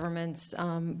Council of Governments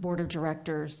Board of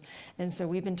Directors, and so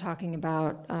we've been talking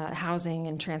about housing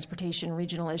and transportation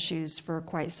regional issues for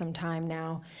quite some time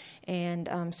now.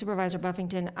 And Supervisor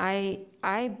Buffington, I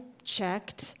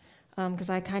checked because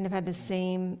I kind of had the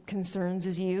same concerns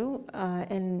as you,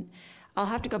 and I'll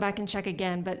have to go back and check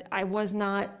again, but I was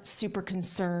not super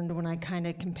concerned when I kind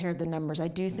of compared the numbers. I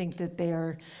do think that they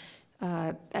are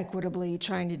equitably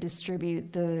trying to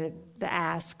distribute the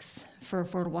asks for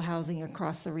affordable housing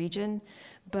across the region,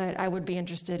 but I would be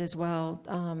interested as well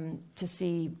to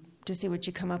see what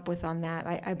you come up with on that.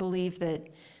 I believe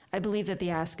that the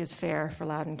ask is fair for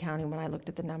Loudoun County when I looked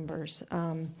at the numbers.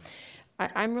 I'm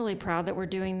really proud that we're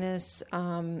doing this.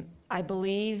 I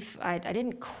believe I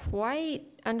didn't quite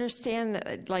understand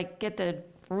get the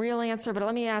real answer, but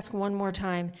let me ask one more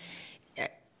time.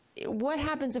 What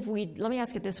happens if let me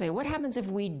ask it this way, what happens if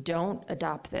we don't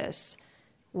adopt this?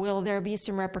 Will there be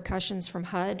some repercussions from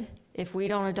HUD if we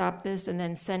don't adopt this and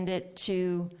then send it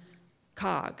to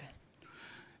COG?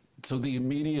 So the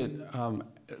immediate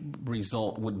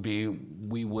result would be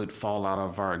we would fall out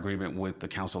of our agreement with the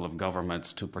Council of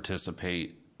Governments to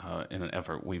participate in an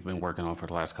effort we've been working on for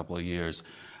the last couple of years.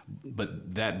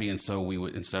 But that being so, we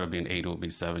would, instead of being 8, it would be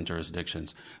 7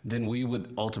 jurisdictions. Then we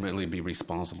would ultimately be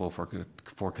responsible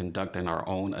for conducting our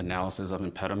own analysis of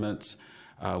impediments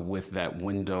with that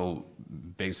window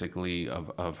basically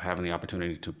of having the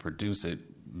opportunity to produce it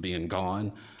being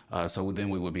gone. So then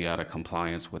we would be out of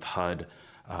compliance with HUD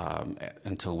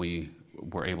until we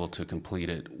were able to complete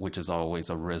it, which is always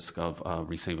a risk of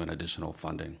receiving additional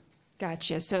funding.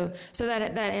 Gotcha. So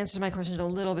that answers my question a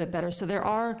little bit better. So there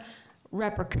are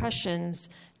repercussions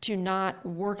to not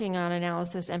working on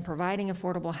analysis and providing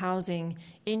affordable housing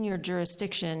in your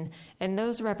jurisdiction, and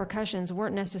those repercussions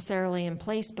weren't necessarily in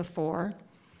place before,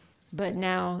 but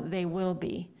now they will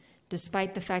be,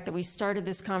 despite the fact that we started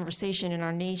this conversation in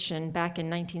our nation back in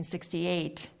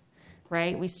 1968,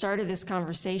 right? We started this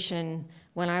conversation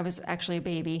when I was actually a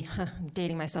baby. I'm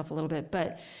dating myself a little bit,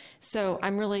 but so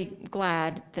I'm really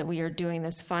glad that we are doing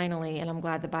this finally, and I'm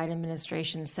glad the Biden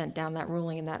administration sent down that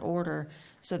ruling and that order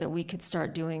so that we could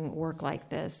start doing work like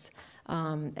this.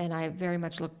 And I very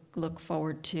much look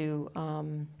forward to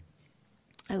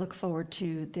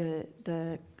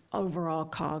the overall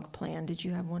COG plan. Did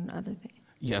you have one other thing?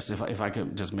 Yes, if I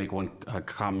could just make one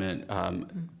comment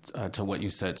to what you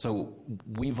said. So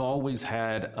we've always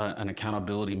had an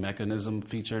accountability mechanism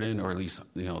featured in, or at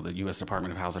least the U.S.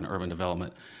 Department of Housing and Urban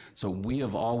Development. So we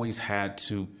have always had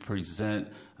to present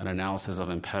an analysis of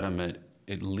impediment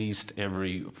at least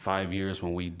every 5 years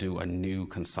when we do a new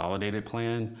consolidated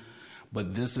plan.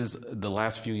 But the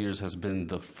last few years has been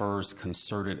the first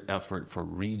concerted effort for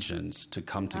regions to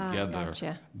come together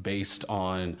Gotcha. based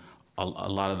on a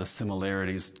lot of the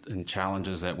similarities and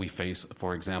challenges that we face.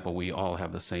 For example, we all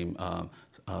have the same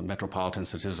metropolitan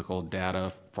statistical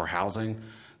data for housing.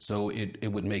 So it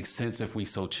would make sense if we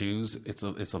so choose.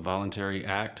 It's a voluntary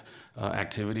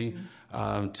activity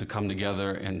to come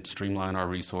together and streamline our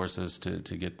resources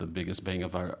to get the biggest bang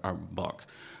of our buck.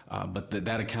 But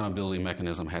that accountability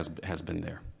mechanism has been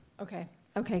there. Okay.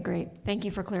 Okay, great. Thank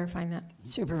you for clarifying that.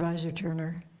 Supervisor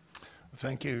Turner.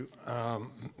 Thank you,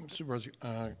 Supervisor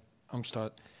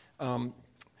Umstattd.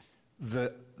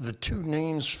 The two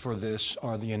names for this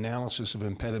are the analysis of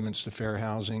impediments to fair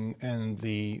housing and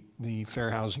the fair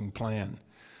housing plan.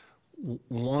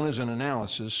 One is an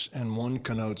analysis and one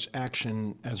connotes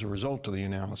action as a result of the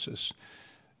analysis.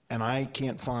 And I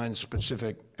can't find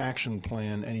specific action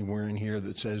plan anywhere in here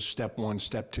that says step 1,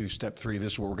 step 2, step 3,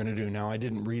 this is what we're going to do. Now, I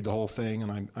didn't read the whole thing,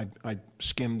 and I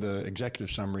skimmed the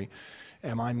executive summary.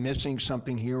 Am I missing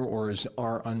something here, or is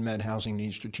our unmet housing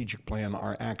needs strategic plan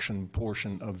our action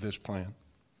portion of this plan?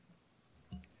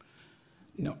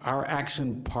 No, our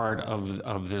action part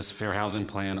of this fair housing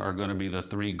plan are going to be the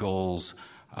 3 goals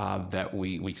that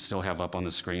we still have up on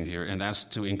the screen here, and that's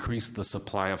to increase the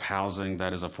supply of housing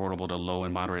that is affordable to low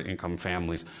and moderate income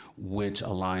families, which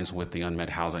aligns with the unmet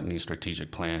housing needs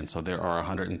strategic plan. So there are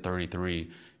 133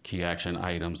 key action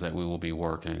items that we will be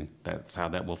working. That's how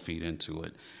that will feed into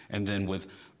it. And then with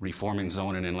reforming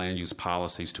zoning and land use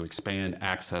policies to expand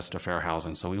access to fair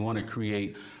housing. So we want to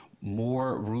create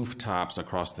more rooftops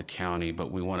across the county,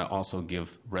 but we want to also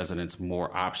give residents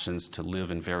more options to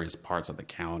live in various parts of the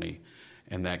county.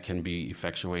 And that can be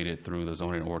effectuated through the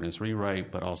zoning ordinance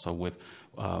rewrite, but also with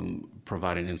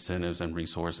providing incentives and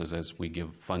resources as we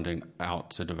give funding out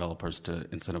to developers to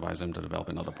incentivize them to develop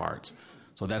in other parts.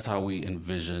 So that's how we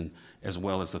envision, as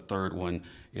well as the third one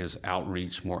is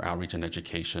outreach, more outreach and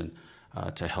education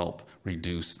to help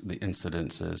reduce the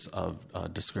incidences of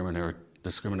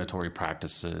discriminatory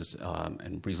practices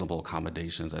and reasonable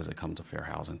accommodations as it comes to fair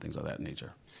housing, things of that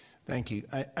nature. Thank you.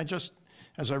 I just,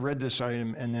 as I read this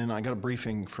item, and then I got a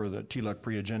briefing for the TLUC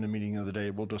pre-agenda meeting the other day,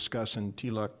 we'll discuss in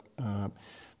TLUC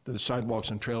the Sidewalks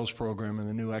and Trails program and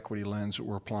the new equity lens that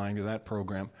we're applying to that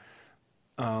program.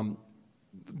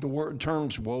 The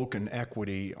terms woke and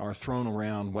equity are thrown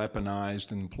around,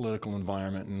 weaponized in the political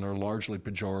environment, and they're largely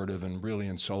pejorative and really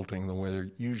insulting the way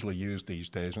they're usually used these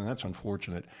days, and that's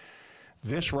unfortunate.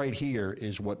 This right here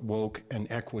is what woke and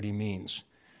equity means.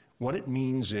 What it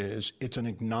means is it's an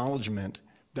acknowledgement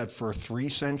that for 3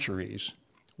 centuries,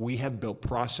 we have built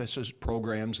processes,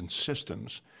 programs, and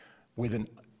systems with an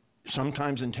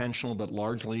sometimes intentional, but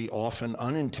largely often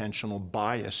unintentional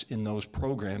bias in those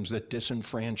programs that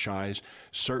disenfranchise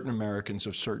certain Americans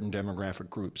of certain demographic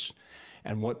groups.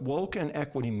 And what woke and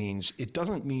equity means, it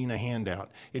doesn't mean a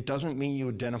handout. It doesn't mean you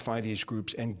identify these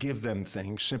groups and give them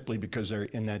things simply because they're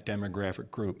in that demographic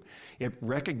group. It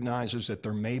recognizes that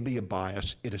there may be a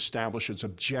bias. It establishes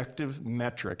objective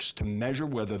metrics to measure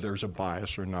whether there's a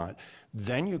bias or not.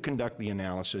 Then you conduct the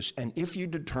analysis, and if you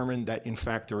determine that in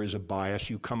fact there is a bias,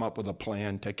 you come up with a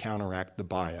plan to counteract the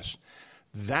bias.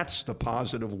 That's the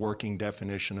positive working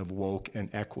definition of woke and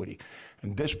equity.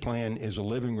 And this plan is a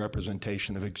living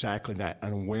representation of exactly that,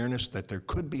 an awareness that there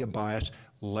could be a bias.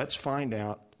 Let's find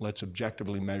out, let's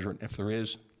objectively measure it. If there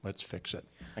is, let's fix it.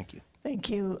 Thank you. Thank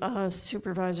you.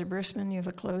 Supervisor Briskman, you have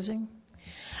a closing?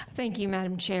 Thank you,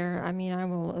 Madam Chair. I mean, I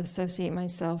will associate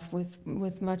myself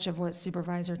with much of what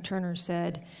Supervisor Turner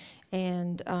said,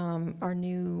 and our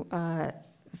new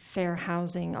fair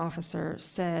housing officer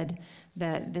said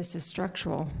that this is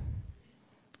structural.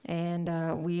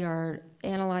 And we are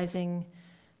analyzing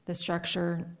the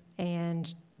structure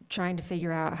and trying to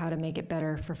figure out how to make it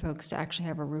better for folks to actually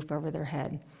have a roof over their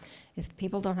head. If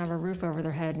people don't have a roof over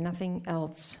their head, nothing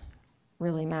else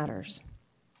really matters.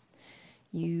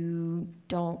 You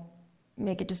don't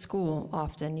make it to school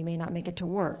often. You may not make it to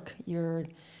work. You're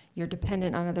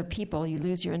dependent on other people. You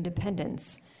lose your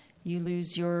independence. You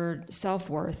lose your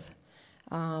self-worth.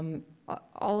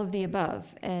 All of the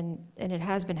above, and it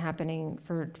has been happening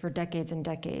for decades and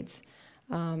decades.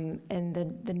 And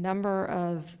the number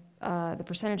of the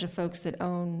percentage of folks that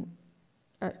own,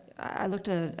 I looked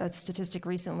at a statistic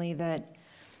recently that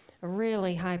a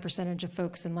really high percentage of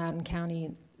folks in Loudoun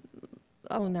County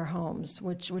own their homes,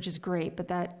 which is great,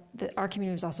 but our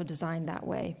community was also designed that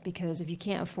way, because if you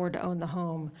can't afford to own the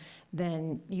home,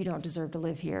 then you don't deserve to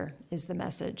live here, is the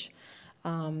message.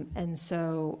 And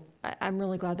so I'm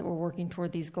really glad that we're working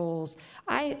toward these goals.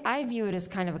 I view it as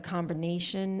kind of a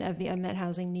combination of the Unmet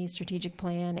Housing Needs Strategic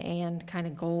Plan and kind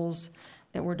of goals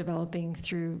that we're developing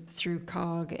through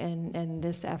COG and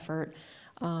this effort.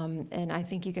 And I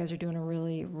think you guys are doing a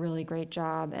really, really great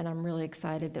job, and I'm really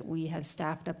excited that we have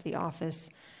staffed up the office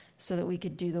so that we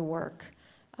could do the work.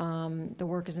 The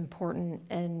work is important,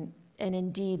 and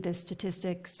indeed the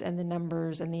statistics and the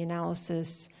numbers and the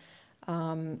analysis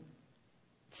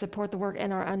support the work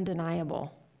and are undeniable.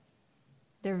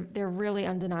 They're really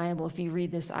undeniable if you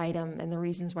read this item and the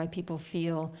reasons why people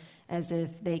feel as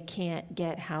if they can't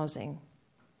get housing.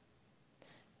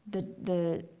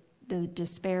 The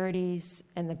disparities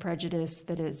and the prejudice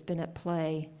that has been at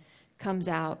play comes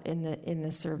out in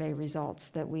the survey results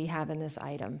that we have in this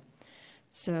item.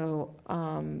 So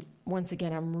once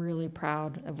again, I'm really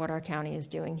proud of what our county is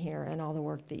doing here and all the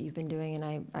work that you've been doing,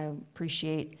 and I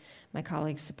appreciate my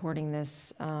colleagues supporting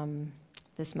this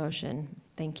this motion.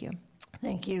 Thank you.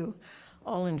 Thank you.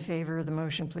 All in favor of the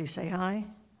motion, please say aye.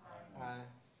 Aye.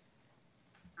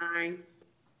 Aye.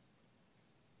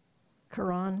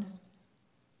 Karan?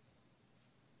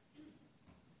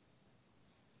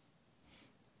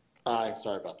 Aye,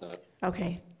 sorry about that.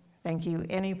 Okay, thank you.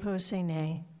 Any opposed, say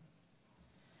nay.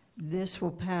 This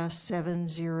will pass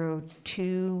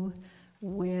 702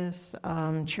 with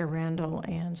Chair Randall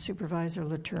and Supervisor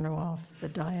Letourneau off the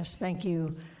dais. Thank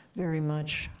you very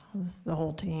much, the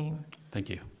whole team. Thank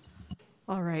you.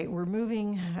 All right, we're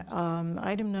moving.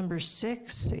 Item number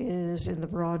 6 is in the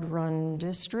Broad Run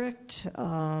District.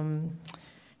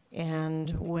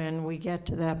 And when we get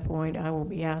to that point, I will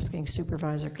be asking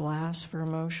Supervisor Glass for a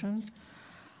motion.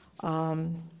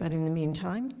 But in the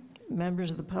meantime,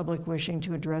 members of the public wishing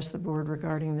to address the board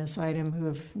regarding this item who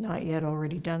have not yet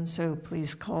already done so,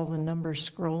 please call the number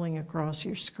scrolling across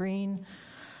your screen.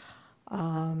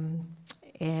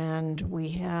 And we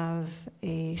have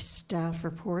a staff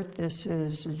report. This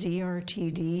is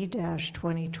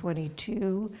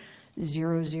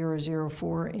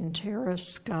ZRTD-2022-0004 Intera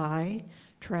Sky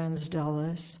Trans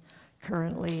Dulles,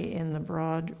 currently in the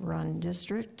Broad Run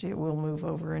District. It will move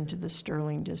over into the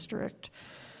Sterling District.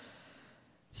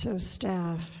 So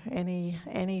staff,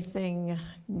 anything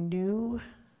new?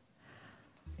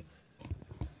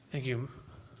 Thank you,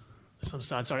 Ms.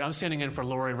 Umstad. Sorry, I'm standing in for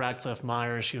Lori Radcliffe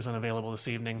Myers. She was unavailable this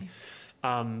evening.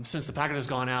 Since the packet has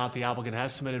gone out, the applicant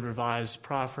has submitted revised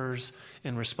proffers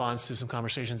in response to some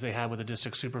conversations they had with the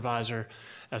district supervisor.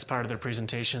 As part of their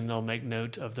presentation, they'll make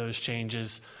note of those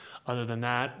changes. Other than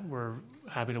that, we're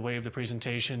happy to waive the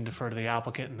presentation, defer to the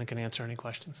applicant, and they can answer any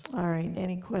questions. All right,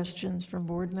 any questions from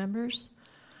board members?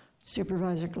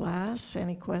 Supervisor Glass,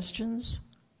 any questions?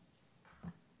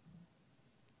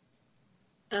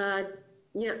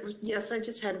 Yes, I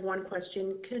just had one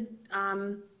question. Could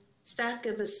staff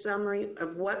give a summary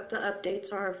of what the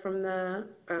updates are from the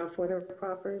for the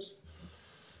proffers?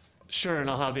 Sure, and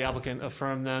I'll have the applicant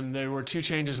affirm them. There were two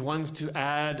changes. One's to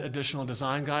add additional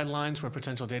design guidelines for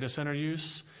potential data center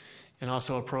use, and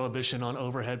also a prohibition on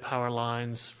overhead power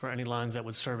lines for any lines that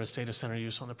would service data center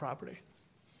use on the property.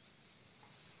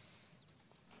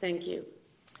 Thank you.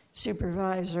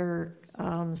 Supervisor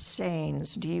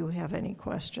Sains, do you have any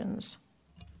questions?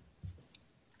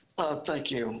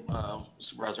 Thank you,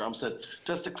 Supervisor Umstead.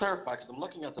 Just to clarify, because I'm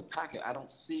looking at the packet, I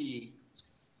don't see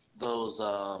those,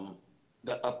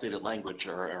 the updated language,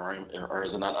 or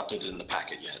is it not updated in the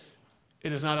packet yet?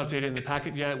 It is not updated in the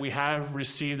packet yet. We have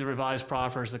received the revised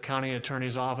proffers. The county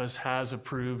attorney's office has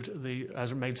approved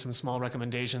has made some small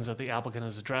recommendations that the applicant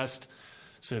has addressed.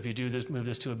 So if you do move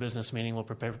this to a business meeting, we'll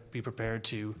be prepared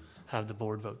to have the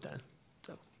board vote then.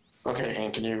 So. Okay,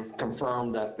 and can you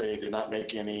confirm that they did not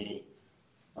make any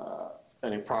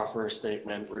proffer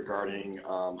statement regarding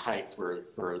height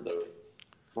for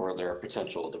their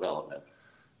potential development?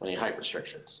 Any height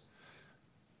restrictions?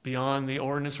 Beyond the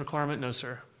ordinance requirement, no,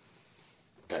 sir.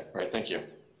 Okay, all right, thank you.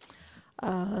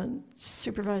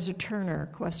 Supervisor Turner,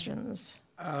 questions?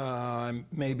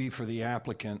 Maybe for the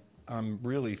applicant. I'm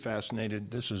really fascinated.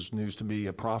 This is news to me,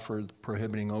 a proffer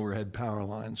prohibiting overhead power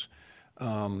lines.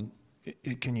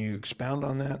 Can you expound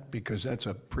on that? Because that's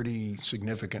a pretty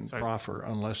significant proffer,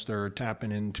 unless they're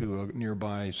tapping into a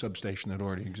nearby substation that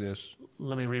already exists.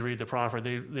 Let me reread the proffer.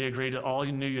 They agreed that all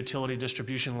new utility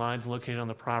distribution lines located on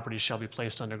the property shall be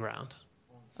placed underground.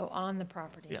 Oh, on the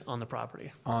property. Yeah, on the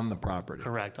property. On the property.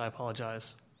 Correct. I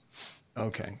apologize.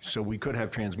 Okay, so we could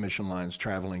have transmission lines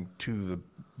traveling to the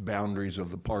boundaries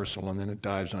of the parcel, and then it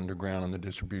dives underground on the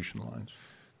distribution lines.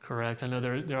 Correct. I know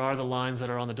there are the lines that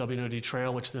are on the WNOD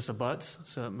trail, which this abuts,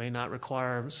 so it may not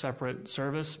require separate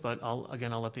service, but I'll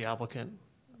let the applicant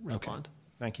respond. Okay.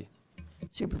 Thank you.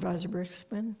 Supervisor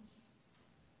Briskman,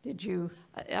 did you?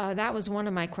 That was one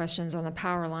of my questions on the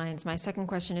power lines. My second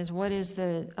question is, what is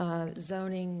the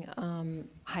zoning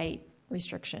height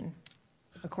restriction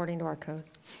according to our code?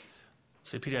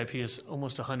 So PDIP is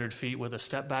almost 100 feet with a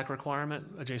step back requirement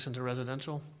adjacent to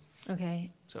residential. Okay,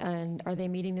 and are they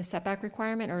meeting the setback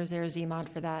requirement, or is there a Z-mod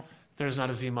for that? There's not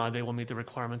a Z-mod. They will meet the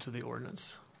requirements of the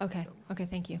ordinance. Okay, okay,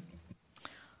 thank you.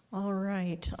 All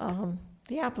right,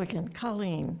 the applicant,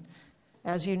 Colleen,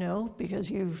 as you know,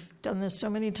 because you've done this so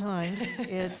many times,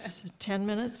 it's 10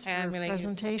 minutes for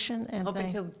presentation. I'm hoping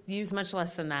to use much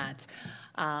less than that.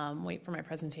 Wait for my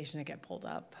presentation to get pulled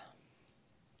up.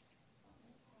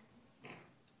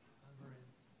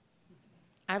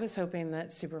 I was hoping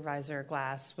that Supervisor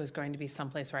Glass was going to be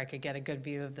someplace where I could get a good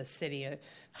view of the city,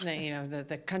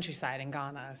 the countryside in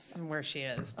Ghana, where she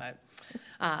is. But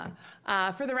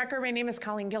for the record, my name is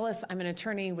Colleen Gillis. I'm an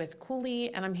attorney with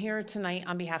Cooley, and I'm here tonight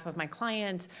on behalf of my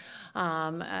client,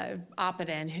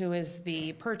 Opidin, who is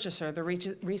the purchaser, the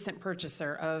recent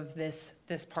purchaser of this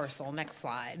parcel. Next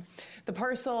slide. The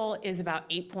parcel is about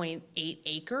 8.8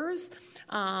 acres.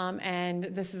 And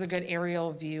this is a good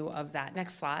aerial view of that.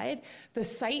 Next slide. The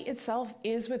site itself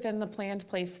is within the planned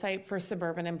place type for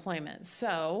suburban employment.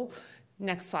 So,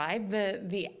 next slide.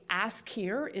 The ask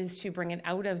here is to bring it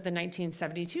out of the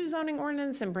 1972 zoning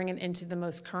ordinance and bring it into the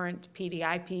most current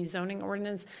PDIP zoning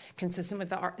ordinance, consistent with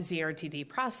the ZRTD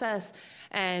process,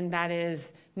 and that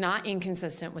is not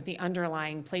inconsistent with the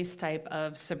underlying place type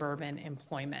of suburban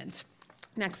employment.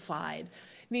 Next slide.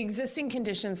 The existing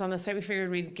conditions on the site, we figured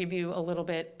we'd give you a little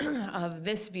bit of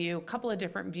this view, a couple of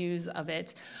different views of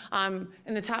it. In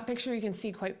the top picture, you can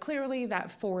see quite clearly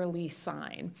that for lease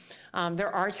sign.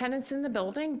 There are tenants in the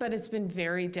building, but it's been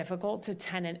very difficult to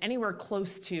tenant anywhere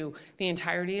close to the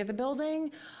entirety of the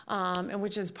building, and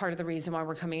which is part of the reason why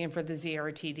we're coming in for the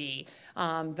ZRTD.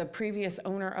 The previous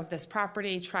owner of this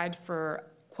property tried for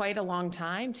quite a long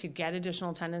time to get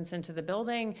additional tenants into the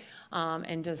building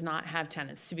and does not have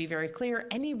tenants. To be very clear,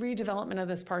 any redevelopment of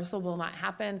this parcel will not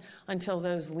happen until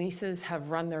those leases have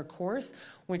run their course,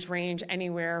 which range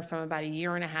anywhere from about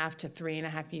 1.5 to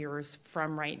 3.5 years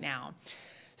from right now.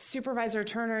 Supervisor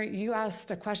Turner, you asked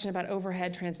a question about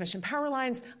overhead transmission power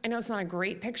lines. I know it's not a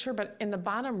great picture, but in the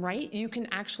bottom right, you can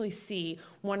actually see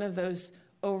one of those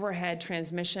overhead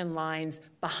transmission lines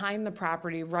behind the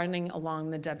property running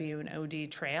along the W&OD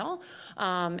trail.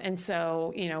 And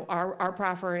so, our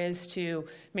proffer is to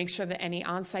make sure that any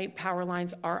on-site power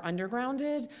lines are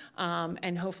undergrounded,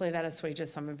 and hopefully that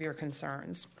assuages some of your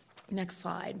concerns. Next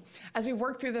slide. As we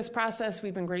work through this process,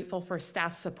 we've been grateful for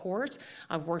staff support.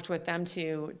 I've worked with them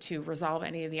to resolve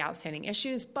any of the outstanding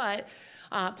issues, but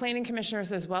planning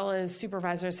commissioners as well as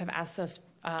supervisors have asked us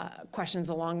questions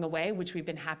along the way, which we've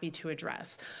been happy to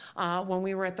address. When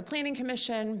we were at the Planning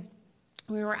Commission,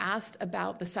 We were asked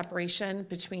about the separation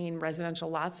between residential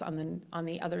lots on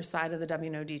the other side of the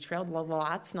WNOD trail, the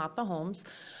lots, not the homes,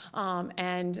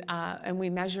 and we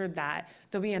measured that.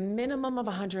 There'll be a minimum of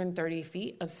 130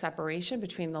 feet of separation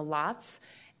between the lots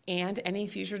and any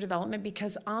future development,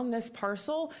 because on this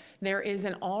parcel, there is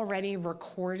an already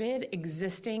recorded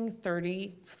existing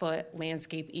 30-foot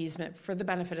landscape easement for the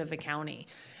benefit of the county.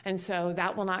 And so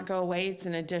that will not go away. It's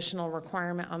an additional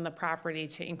requirement on the property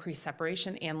to increase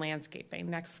separation and landscaping.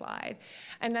 Next slide.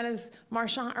 And then, as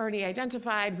Marchant already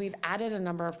identified, we've added a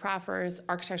number of proffers,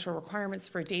 architectural requirements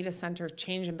for data center,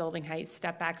 change in building height,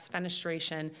 step backs,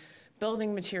 fenestration,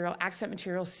 building material, accent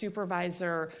material,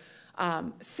 supervisor.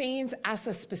 SANES asked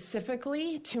us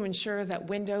specifically to ensure that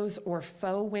windows or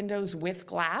faux windows with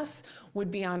glass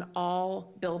would be on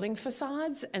all building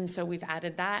facades, and so we've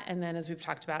added that. And then, as we've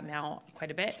talked about now quite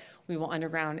a bit, we will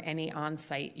underground any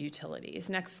on-site utilities.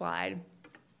 Next slide.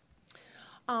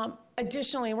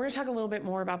 Additionally, we're going to talk a little bit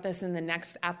more about this in the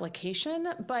next application,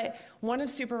 but one of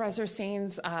Supervisor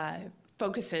SANE's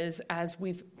focuses, as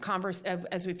we've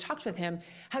talked with him,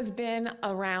 has been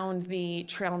around the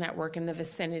trail network in the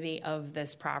vicinity of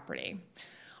this property.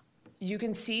 You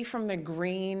can see from the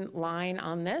green line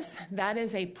on this, that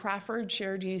is a proffered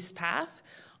shared use path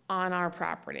on our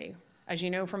property. As you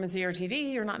know from a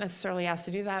ZRTD, you're not necessarily asked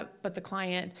to do that, but the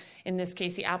client, in this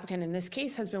case, the applicant in this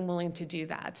case, has been willing to do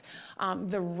that.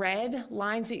 The red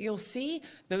lines that you'll see,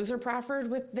 those are proffered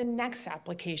with the next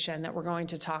application that we're going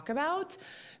to talk about.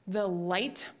 The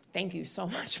light, thank you so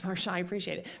much, Marcia, I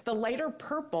appreciate it. The lighter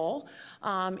purple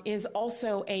is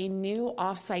also a new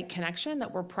off-site connection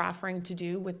that we're proffering to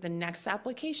do with the next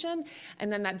application.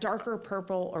 And then that darker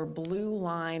purple or blue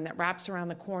line that wraps around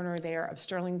the corner there of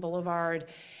Sterling Boulevard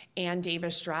and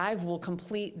Davis Drive will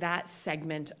complete that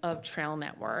segment of trail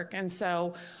network. And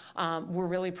so we're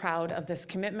really proud of this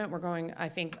commitment. We're going, I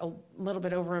think, a little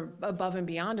bit above and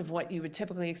beyond of what you would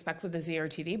typically expect with the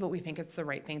ZRTD, but we think it's the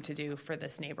right thing to do for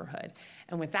this neighborhood.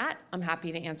 And with that, I'm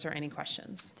happy to answer any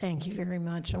questions. Thank you very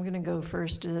much. I'm going to go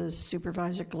first to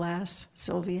Supervisor Glass.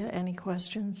 Sylvia, any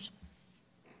questions?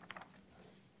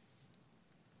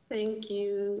 Thank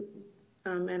you,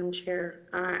 Madam Chair.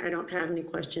 I don't have any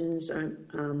questions.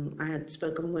 I had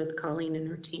spoken with Colleen and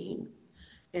her team,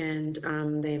 and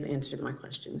they've answered my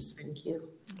questions. Thank you.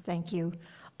 Thank you.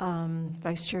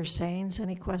 Vice Chair Sains,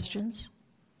 any questions?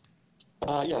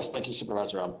 Yes, thank you,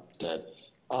 Supervisor Umstead.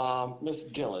 Ms.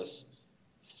 Gillis,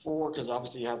 because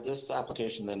obviously you have this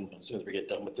application, then as soon as we get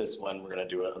done with this one, we're going to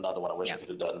do another one. I wish we could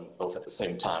have done both at the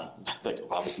same time. I think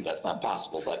obviously that's not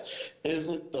possible, but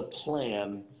isn't the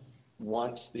plan,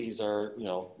 once these are,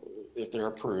 if they're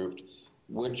approved,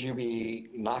 would you be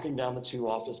knocking down the 2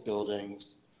 office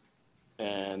buildings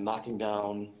and knocking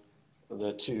down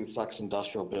the 2 flex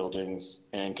industrial buildings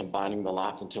and combining the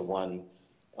lots into one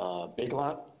big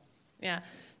lot? Yeah.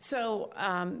 So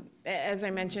as I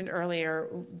mentioned earlier,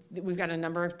 we've got a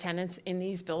number of tenants in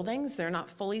these buildings. They're not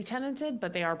fully tenanted,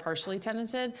 but they are partially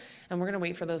tenanted, and we're going to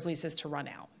wait for those leases to run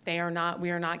out.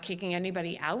 We are not kicking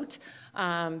anybody out.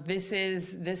 This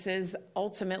is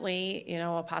ultimately,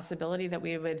 a possibility that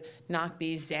we would knock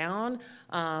these down.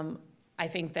 I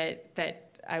think that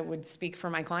I would speak for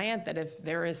my client that if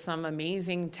there is some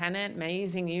amazing tenant,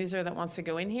 amazing user that wants to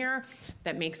go in here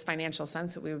that makes financial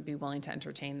sense, that we would be willing to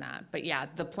entertain that. But yeah,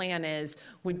 the plan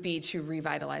would be to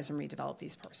revitalize and redevelop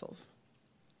these parcels.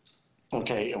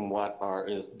 Okay, and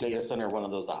is data center one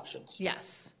of those options?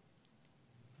 Yes.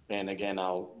 And again,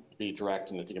 I'll be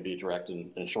direct, and it's going to be direct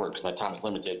and short because my time is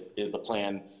limited. Is the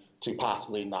plan to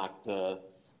possibly knock the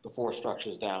 4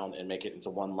 structures down and make it into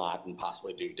one lot and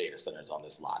possibly do data centers on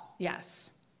this lot?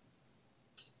 Yes.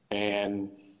 And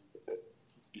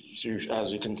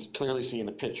as you can clearly see in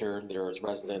the picture, there is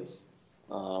residents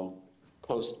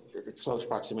close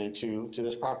proximity to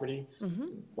this property. Mm-hmm.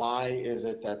 Why is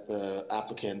it that the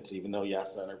applicant, even though,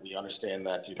 yes, we understand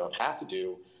that you don't have to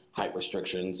do height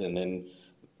restrictions, and then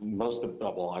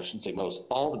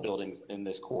all the buildings in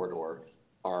this corridor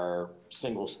are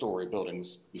single-story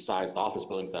buildings besides the office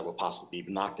buildings that will possibly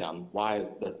be knocked down. Why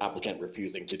is the applicant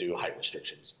refusing to do height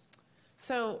restrictions?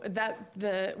 So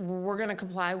we're going to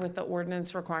comply with the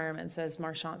ordinance requirements, as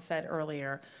Marchant said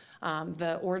earlier.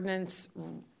 The ordinance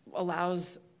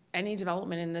allows any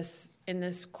development in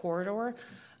this corridor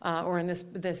or in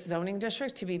this zoning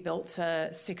district to be built to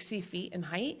 60 feet in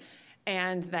height.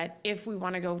 And that if we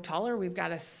want to go taller, we've got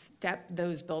to step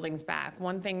those buildings back.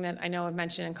 One thing that I know I've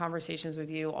mentioned in conversations with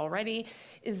you already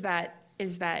is that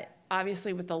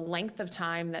obviously with the length of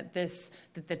time that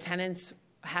the tenants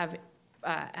have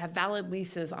valid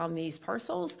leases on these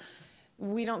parcels,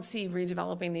 we don't see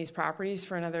redeveloping these properties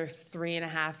for another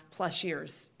 3.5+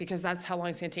 years, because that's how long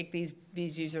it's going to take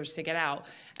these users to get out.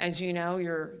 As you know,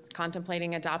 you're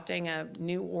contemplating adopting a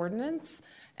new ordinance,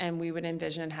 and we would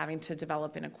envision having to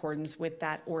develop in accordance with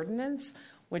that ordinance,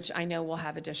 which I know will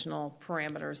have additional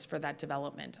parameters for that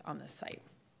development on this site.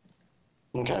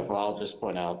 Okay, well, I'll just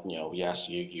point out, yes,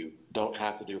 you don't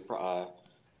have to do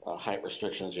height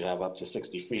restrictions. You have up to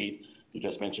 60 feet. You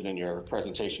just mentioned in your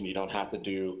presentation you don't have to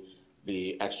do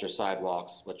the extra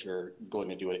sidewalks, but you're going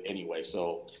to do it anyway.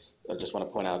 So I just want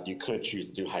to point out you could choose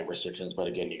to do height restrictions, but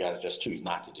again, you guys just choose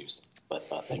not to do so. But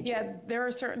thank you. Yeah, there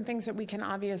are certain things that we can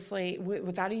obviously,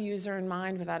 without a user in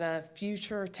mind, without a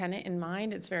future tenant in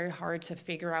mind, it's very hard to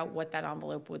figure out what that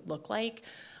envelope would look like.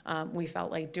 We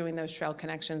felt like doing those trail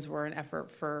connections were an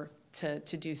effort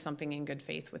to do something in good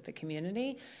faith with the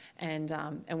community, and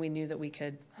we knew that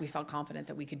we felt confident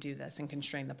that we could do this and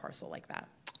constrain the parcel like that.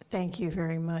 Thank you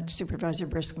very much. Supervisor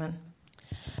Briskman.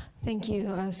 Thank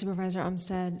you, Supervisor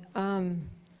Umstead.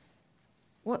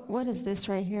 What is this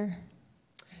right here?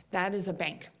 That is a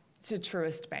bank. It's a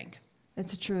Truist Bank.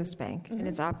 It's a Truist Bank, and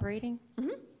it's operating?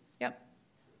 Yep.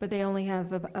 But they only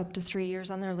have up to 3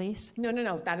 years on their lease?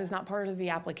 No. That is not part of the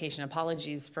application.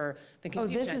 Apologies for the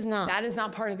confusion. Oh, this is not? That is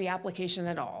not part of the application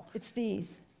at all. It's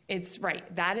these? It's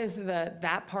right. That is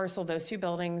that parcel. Those two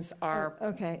buildings are. Oh,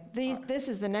 okay. This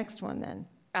is the next one then?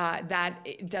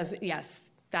 Yes.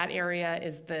 That area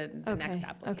is the next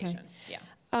application. Okay.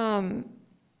 Yeah.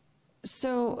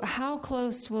 So how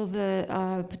close will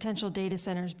the potential data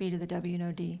centers be to the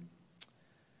WNOD?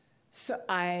 So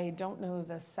I don't know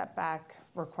the setback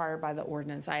required by the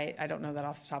ordinance. I don't know that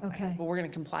off the top of my head, but we're going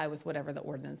to comply with whatever the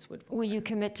ordinance would. Will you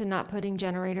commit to not putting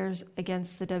generators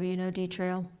against the WNOD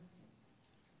trail?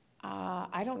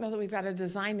 I don't know that we've got a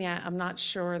design yet. I'm not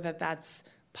sure that that's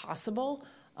possible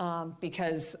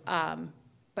because,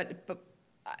 but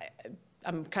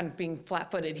I'm kind of being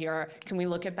flat-footed here. Can we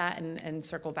look at that and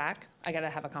circle back? I got to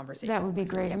have a conversation. That would be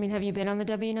great. I mean, have you been on the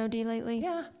WNOD lately?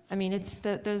 Yeah. I mean, it's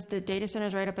the data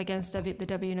centers right up against the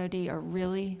WNOD are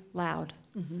really loud.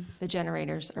 Mm-hmm. The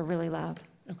generators are really loud.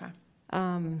 Okay.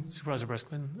 Supervisor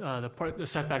Briskman, the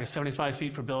setback is 75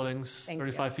 feet for buildings,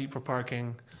 35 feet for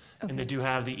parking, and they do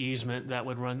have the easement that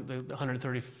would run the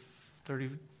 130.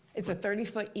 It's a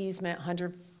 30-foot easement,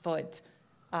 100-foot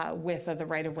width of the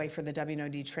right-of-way for the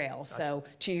WNOD trail. Gotcha. So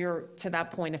to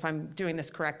that point, if I'm doing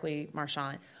this correctly,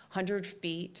 Marchant, 100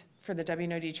 feet for the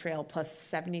WNOD trail plus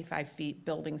 75 feet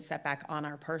building setback on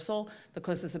our parcel. The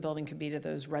closest the building could be to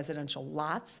those residential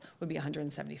lots would be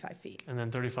 175 feet. And then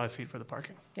 35 feet for the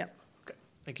parking. Yep. Okay,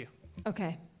 thank you.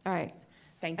 Okay, all right.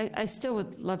 Thank you. I still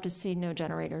would love to see no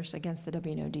generators against the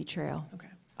WNOD trail. Okay.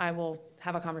 I will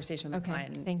have a conversation with the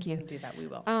client and thank you. do that. We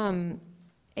will.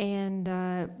 And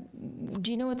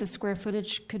do you know what the square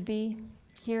footage could be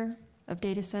here of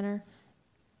data center?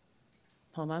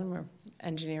 Hold on, our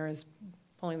engineer is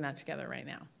pulling that together right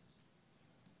now.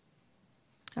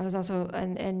 I was also,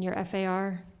 and your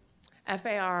FAR?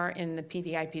 FAR in the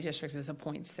PDIP district is a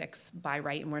 0.6 by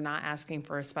right, and we're not asking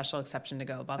for a special exception to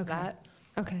go above that.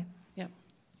 Okay. Yep.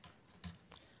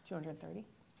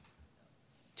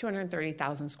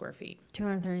 230,000 square feet.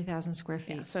 230,000 square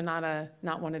feet. Yeah, so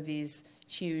not one of these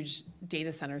huge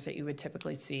data centers that you would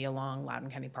typically see along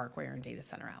Loudoun County Parkway or in Data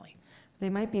Center Alley. They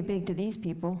might be big to these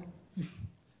people.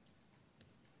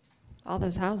 All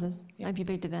those houses might be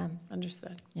big to them.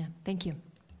 Understood. Yeah, thank you.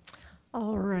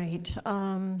 All right.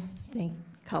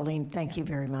 Colleen, thank you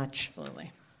very much. Absolutely.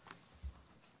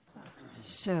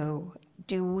 So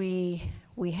we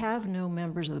have no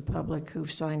members of the public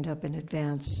who've signed up in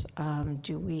advance.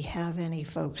 Do we have any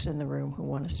folks in the room who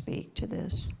want to speak to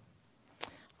this?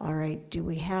 All right. Do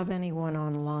we have anyone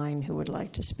online who would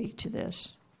like to speak to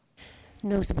this?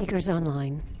 No speakers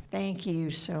online. Thank you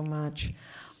so much.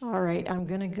 All right. I'm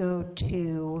going to go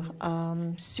to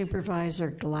Supervisor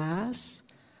Glass.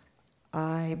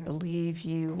 I believe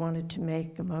you wanted to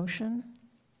make a motion.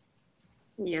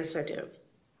 Yes, I do.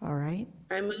 All right.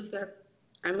 I move that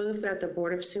the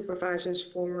Board of Supervisors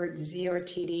forward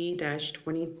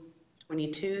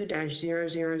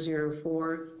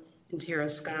ZRTD-2022-0004 Intera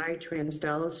Sky Trans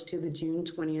Dallas to the June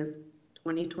 20th,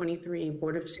 2023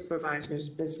 Board of Supervisors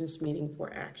business meeting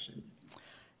for action.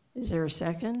 Is there a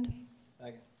second?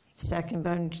 Second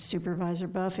by Supervisor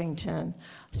Buffington.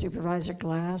 Supervisor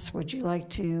Glass, would you like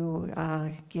to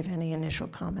give any initial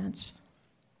comments?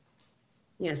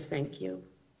 Yes, thank you.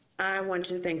 I want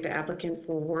to thank the applicant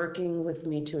for working with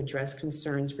me to address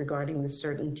concerns regarding the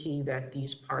certainty that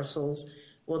these parcels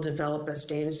will develop as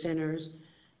data centers.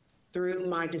 Through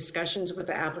my discussions with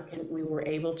the applicant, we were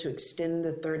able to extend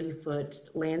the 30-foot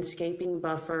landscaping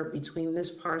buffer between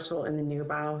this parcel and the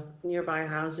nearby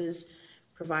houses,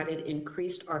 provided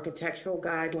increased architectural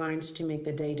guidelines to make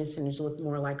the data centers look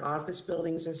more like office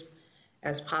buildings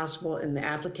as possible, and the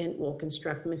applicant will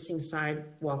construct missing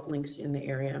sidewalk links in the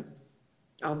area.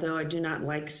 Although I do not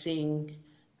like seeing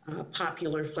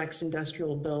popular flex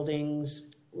industrial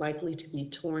buildings likely to be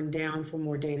torn down for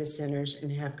more data centers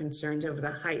and have concerns over the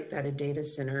height that a data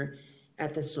center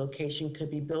at this location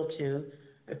could be built to,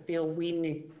 I feel we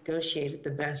negotiated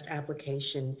the best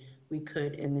application we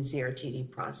could in the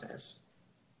ZRTD process.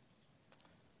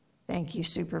 Thank you,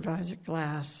 Supervisor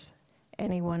Glass.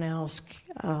 Anyone else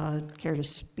care to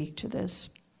speak to this?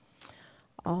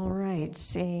 All right,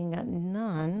 seeing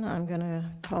none, I'm going to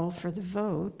call for the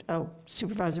vote. Oh,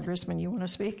 Supervisor Briskman, you want to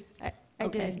speak? I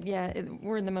did, yeah.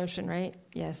 We're in the motion, right?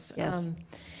 Yes. Yes.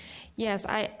 Yes,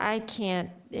 I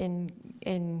can't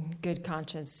in good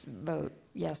conscience vote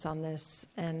yes on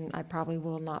this, and I probably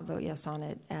will not vote yes on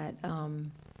it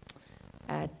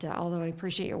although I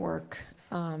appreciate your work.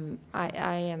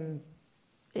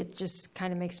 It just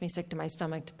kind of makes me sick to my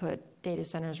stomach to put data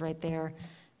centers right there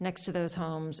next to those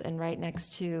homes and right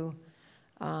next to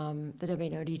the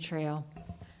WNOD trail.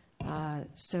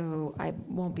 So I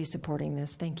won't be supporting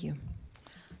this. Thank you.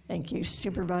 Thank you.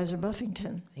 Supervisor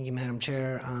Buffington. Thank you, Madam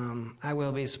Chair. I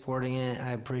will be supporting it.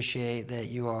 I appreciate that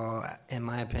you all, in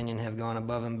my opinion, have gone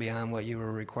above and beyond what you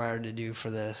were required to do for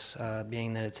this,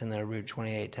 being that it's in the Route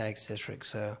 28 tax district.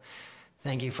 So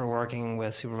thank you for working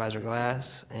with Supervisor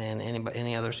Glass and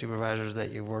any other supervisors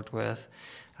that you've worked with.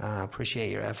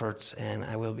 Appreciate your efforts, and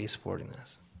I will be supporting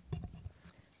this.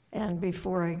 And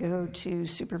before I go to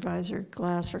Supervisor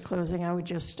Glass for closing, I would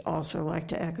just also like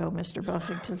to echo Mr.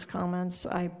 Buffington's comments.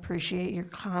 I appreciate your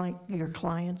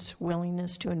client's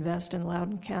willingness to invest in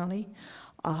Loudoun County,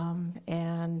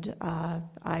 and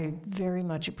I very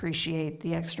much appreciate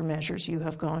the extra measures you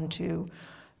have gone to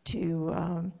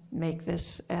make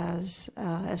this as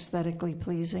aesthetically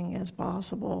pleasing as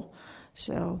possible.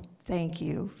 So thank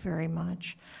you very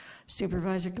much.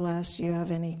 Supervisor Glass, do you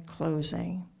have any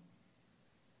closing?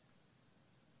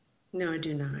 No, I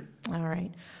do not. All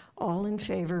right. All in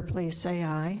favor, please say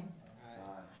aye.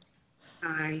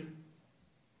 Aye.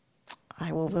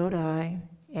 I will vote aye.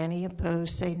 Any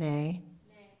opposed, say nay.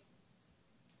 Nay.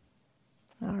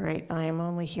 All right. I am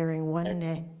only hearing one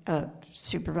nay.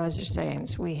 Supervisor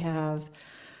Sains, we have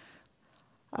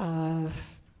 1,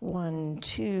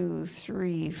 2,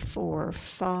 3, 4,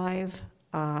 5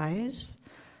 ayes,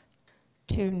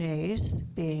 2 nays,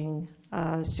 being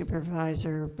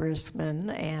Supervisor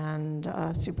Briskman and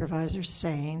Supervisor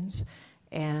Sains,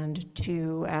 and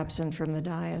 2 absent from the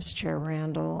dais, Chair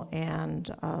Randall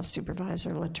and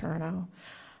Supervisor Letourneau.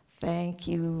 Thank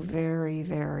you very,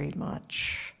 very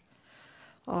much.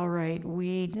 All right,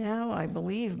 we now, I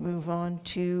believe, move on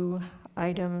to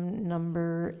item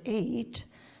number 8,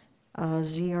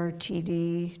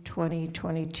 ZRTD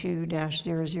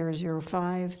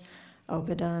 2022-0005,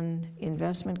 Obadun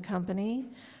Investment Company,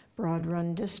 Broad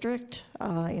Run District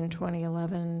in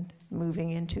 2011,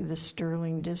 moving into the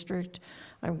Sterling District.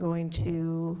 I'm going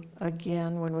to,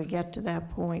 again, when we get to that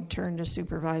point, turn to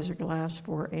Supervisor Glass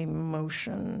for a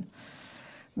motion.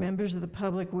 Members of the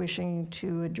public wishing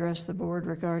to address the board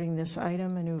regarding this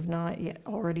item and who have not yet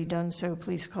already done so,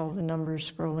 please call the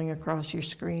numbers scrolling across your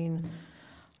screen.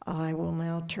 I will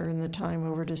now turn the time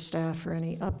over to staff for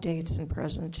any updates and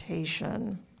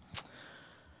presentation.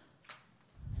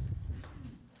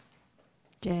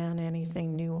 Dan,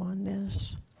 anything new on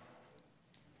this?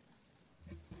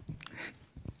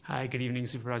 Hi, good evening,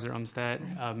 Supervisor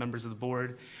Umstead, members of the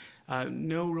board.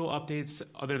 No real updates,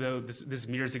 other than this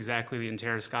mirrors exactly the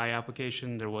Entera Sky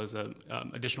application. There was an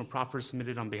additional proffer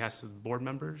submitted on behalf of the board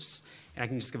members, and I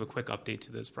can just give a quick update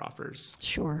to those proffers.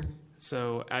 Sure.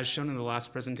 So as shown in the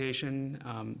last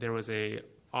presentation, there was a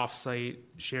off-site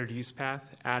shared use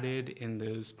path added in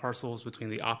those parcels between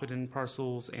the Oppidan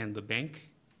parcels and the bank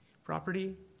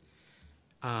property.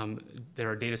 There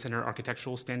are data center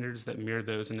architectural standards that mirror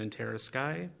those in Entera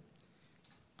Sky.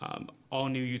 All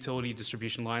new utility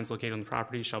distribution lines located on the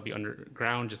property shall be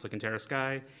underground, just like Entera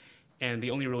Sky. And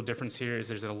the only real difference here is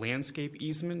there's a landscape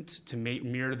easement to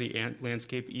mirror the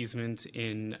landscape easement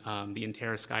in the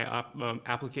Entera Sky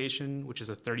application, which is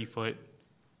a 30-foot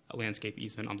landscape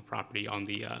easement on the property on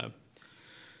the,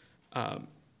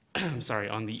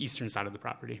 on the eastern side of the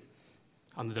property,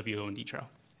 on the WOND trail.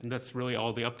 And that's really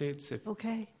all the updates.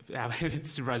 If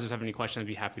supervisors have any questions, I'd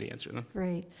be happy to answer them.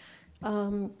 Great.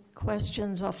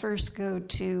 Questions? I'll first go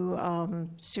to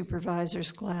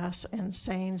Supervisors Glass and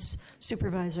Sains.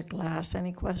 Supervisor Glass,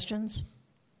 any questions?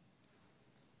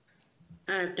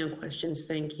 I have no questions,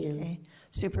 thank you. Okay.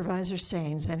 Supervisor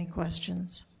Sains, any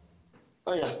questions?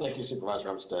 Oh, yes, thank you, Supervisor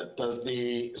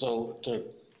Umstead. So to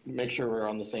make sure we're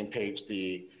on the same page,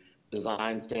 the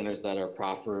design standards that are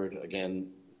proffered, again,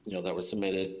 that was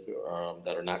submitted,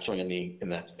 that are not showing in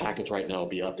the package right now will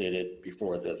be updated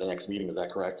before the next meeting, is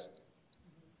that correct?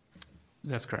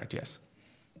 That's correct, yes.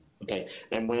 Okay,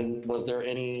 and was there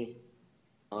any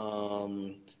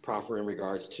proffer in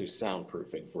regards to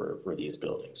soundproofing for these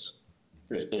buildings?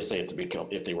 They say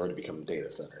if they were to become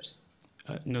data centers.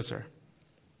 No, sir.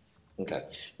 Okay,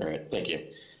 all right, thank you.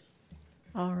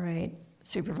 All right.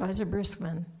 Supervisor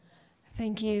Briskman.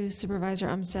 Thank you, Supervisor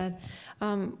Umstead.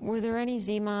 Were there any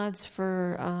Z-mods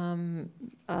for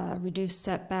reduced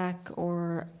setback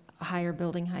or higher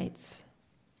building heights?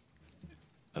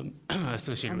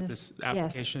 Associated with this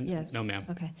application? Yes. No, ma'am.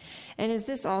 Okay. And is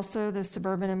this also the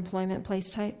suburban employment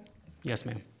place type? Yes,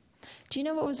 ma'am. Do you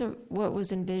know what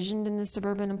was envisioned in the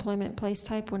suburban employment place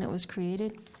type when it was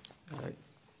created?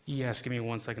 Yes, give me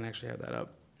 1 second. I actually have that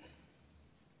up.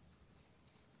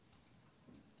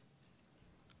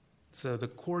 So the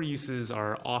core uses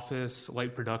are office,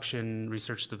 light production,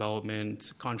 research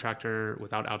development, contractor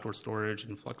without outdoor storage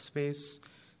and flex space,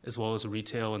 as well as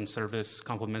retail and service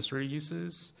complementary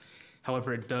uses.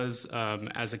 However, it does,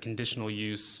 as a conditional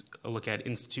use, look at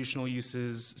institutional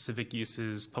uses, civic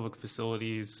uses, public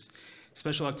facilities,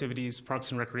 special activities,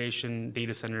 parks and recreation,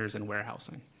 data centers, and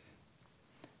warehousing.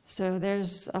 So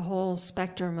there's a whole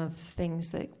spectrum of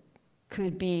things that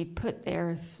could be put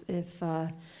there if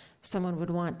someone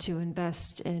would want to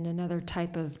invest in another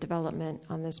type of development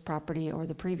on this property or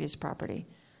the previous property.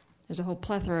 There's a whole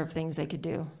plethora of things they could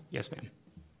do. Yes, ma'am.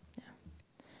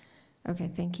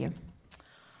 Okay, thank you.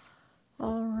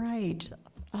 All right.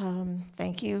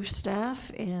 Thank you,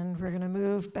 staff, and we're going to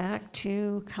move back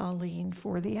to Colleen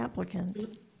for the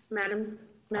applicant. Madam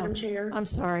Chair? I'm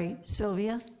sorry,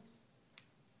 Sylvia?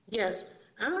 Yes,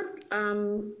 I would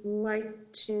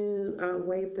like to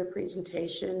waive the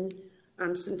presentation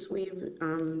since we've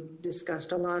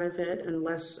discussed a lot of it,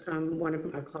 unless one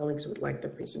of my colleagues would like the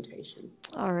presentation.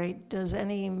 All right. Does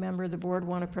any member of the board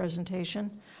want a presentation?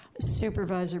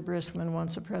 Supervisor Briskman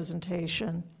wants a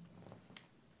presentation.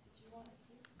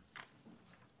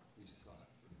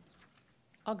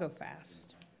 I'll go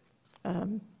fast. Is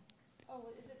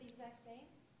it the exact same?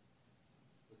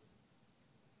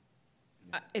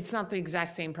 It's not the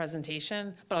exact same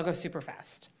presentation, but I'll go super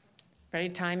fast. Ready?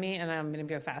 Time me, and I'm going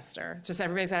to go faster. Just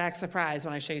everybody's going to act surprised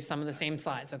when I show you some of the same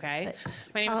slides, okay?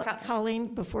 My name is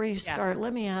Colleen, before you start,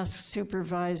 let me ask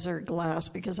Supervisor Glass,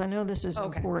 because I know this is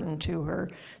important to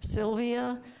her.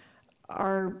 Sylvia,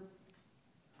 are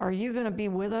you going to be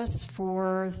with us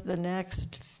for the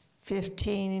next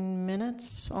 15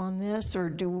 minutes on this,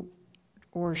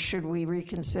 or should we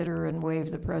reconsider and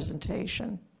waive the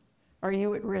presentation? Are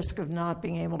you at risk of not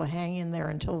being able to hang in there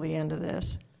until the end of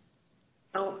this?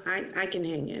 Oh, I can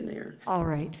hang in there. All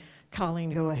right.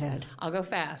 Colleen, go ahead. I'll go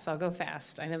fast.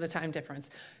 I know the time difference.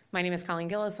 My name is Colleen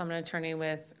Gillis. I'm an attorney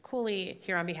with Cooley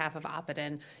here on behalf of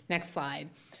Oppidan. Next slide.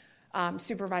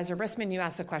 Supervisor Briskman, you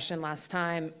asked a question last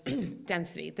time.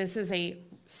 Density. This is a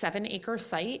 7-acre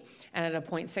site, and at a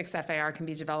 0.6 FAR can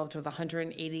be developed with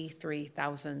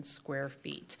 183,000 square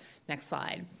feet. Next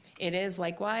slide. It is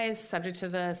likewise subject to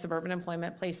the suburban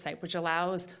employment place type, which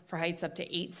allows for heights up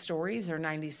to 8 stories or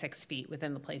 96 feet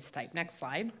within the place type. Next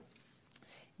slide.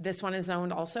 This one is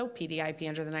zoned also PDIP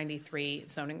under the 93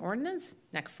 zoning ordinance.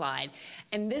 Next slide.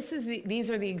 And these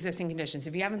are the existing conditions.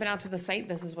 If you haven't been out to the site,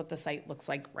 this is what the site looks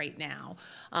like right now.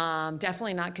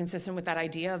 Definitely not consistent with that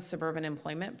idea of suburban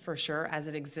employment for sure as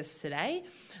it exists today.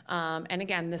 And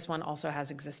again, this one also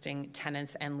has existing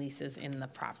tenants and leases in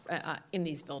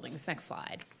these buildings. Next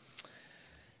slide.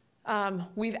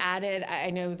 We've added,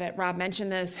 I know that Rob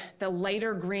mentioned this, the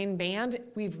lighter green band,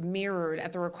 we've mirrored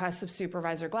at the request of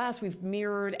Supervisor Glass, we've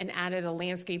mirrored and added a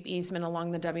landscape easement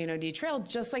along the WNOD trail,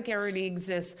 just like it already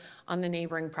exists on the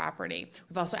neighboring property.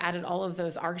 We've also added all of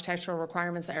those architectural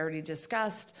requirements I already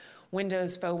discussed,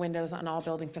 windows, faux windows on all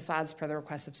building facades per the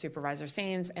request of Supervisor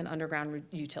Sains, and underground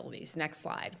utilities. Next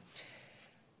slide.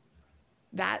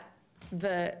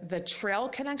 The trail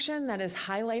connection that is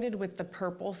highlighted with the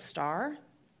purple star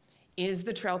is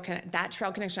the trail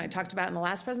connection I talked about in the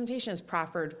last presentation is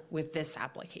proffered with this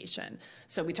application.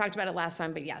 So we talked about it last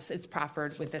time, but yes, it's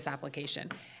proffered with this application.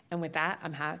 And with that,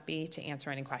 I'm happy to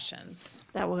answer any questions.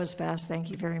 That was fast.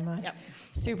 Thank you very much. Yep.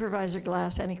 Supervisor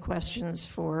Glass, any questions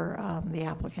for the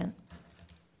applicant?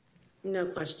 No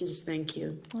questions, thank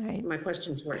you. All right. My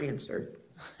questions were answered.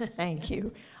 Thank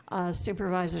you.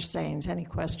 Supervisor Sains, any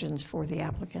questions for the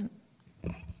applicant?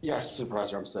 Yes,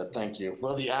 Supervisor Umstead, thank you.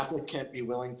 Will the applicant be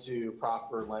willing to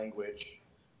proffer language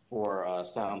for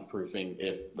soundproofing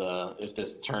if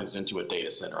this turns into a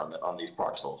data center on these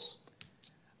parcels?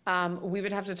 We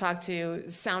would have to talk to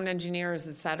sound engineers,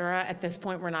 et cetera. At this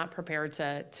point, we're not prepared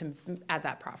to add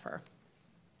that proffer.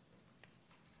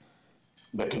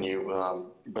 But can you,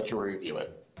 but you'll review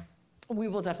it? We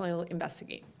will definitely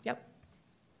investigate. Yep.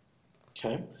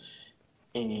 Okay.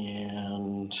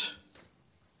 And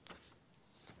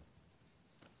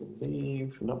I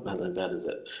believe, nope, that is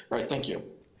it. All right, thank you.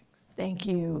 Thank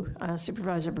you.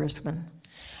 Supervisor Briskman.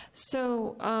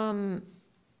 So on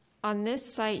this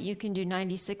site, you can do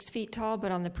 96 feet tall,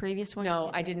 but on the previous one? No,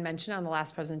 I didn't mention on the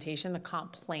last presentation, the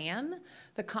comp plan.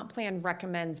 The comp plan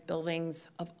recommends buildings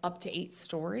of up to 8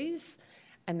 stories,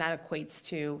 and that equates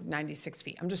to 96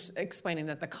 feet. I'm just explaining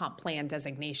that the comp plan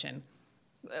designation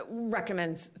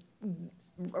recommends,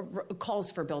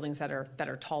 calls for buildings that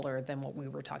are taller than what we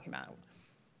were talking about.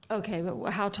 Okay,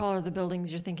 but how tall are the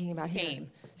buildings you're thinking about here? Same.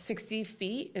 60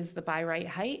 feet is the by right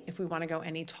height. If we want to go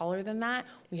any taller than that,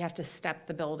 we have to step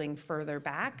the building further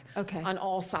back on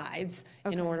all sides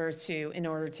in order to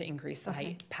increase the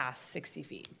height past 60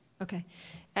 feet. Okay.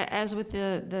 As with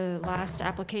the last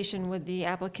application, would the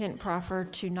applicant proffer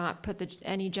to not put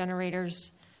any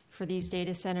generators for these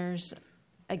data centers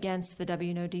against the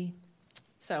WNOD?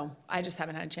 So I just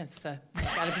haven't had a chance to look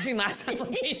at it between last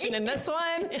application and this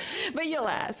one. But you'll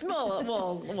ask. We'll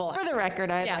for the record,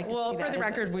 I'd like to see that. For the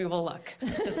record, we will look,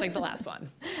 just like the last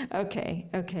one. Okay.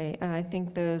 I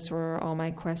think those were all my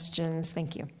questions.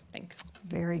 Thank you. Thanks.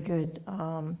 Very good.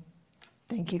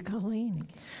 Thank you, Colleen.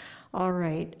 All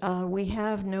right. We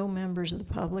have no members of the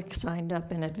public signed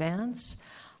up in advance.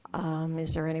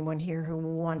 Is there anyone here who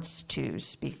wants to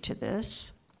speak to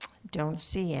this? Don't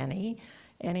see any.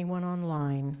 Anyone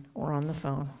online or on the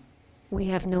phone? We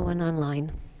have no one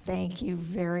online. Thank you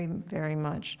very, very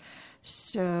much.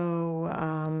 So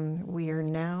we are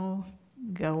now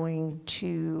going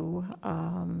to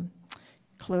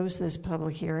close this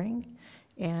public hearing.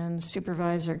 And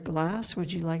Supervisor Glass,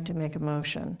 would you like to make a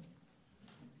motion?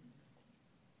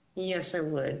 Yes, I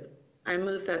would. I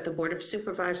move that the Board of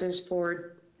Supervisors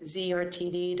for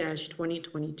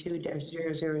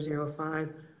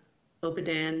ZRTD-2022-0005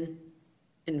 Opedan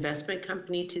Investment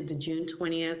Company to the June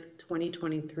 20th,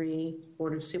 2023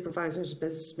 Board of Supervisors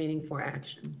business meeting for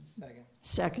action.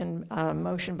 Second,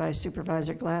 motion by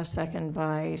Supervisor Glass, second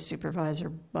by Supervisor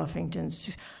Buffington.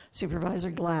 Supervisor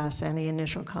Glass, any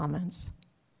initial comments?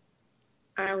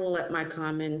 I will let my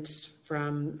comments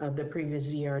from the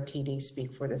previous ZRTD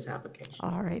speak for this application.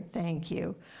 All right, thank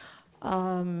you.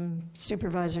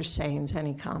 Supervisor Sains,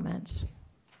 any comments?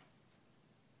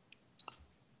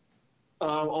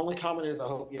 Only comment is I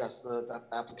hope, yes, the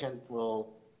applicant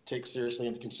will take seriously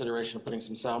into consideration of putting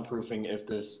some soundproofing if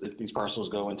these parcels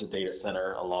go into data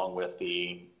center along with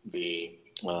the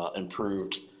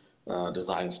improved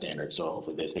design standards. So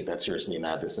hopefully they take that seriously and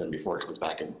add this in before it comes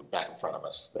back in front of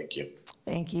us. Thank you.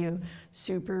 Thank you.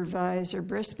 Supervisor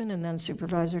Briskman and then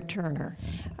Supervisor Turner.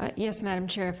 Yes, Madam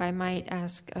Chair, if I might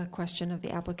ask a question of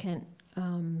the applicant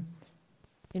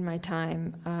in my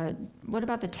time. What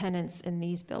about the tenants in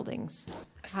these buildings?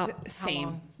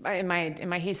 Same. In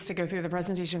my haste to go through the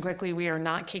presentation quickly, we are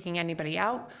not kicking anybody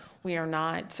out. We are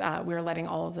not. We are letting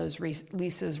all of those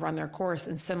leases run their course,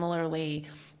 and similarly,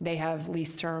 they have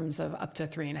lease terms of up to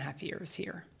 3.5 years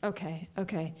here. Okay.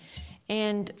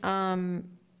 And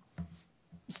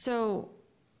so,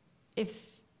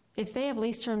 if they have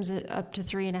lease terms up to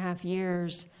 3.5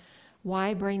 years,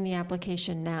 why bring the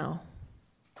application now?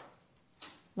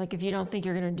 Like, if you don't think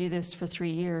you're going to do this for 3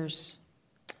 years,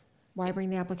 why bring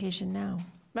the application now?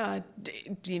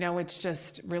 It's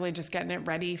just really just getting it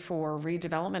ready for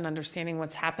redevelopment, understanding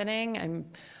what's happening, and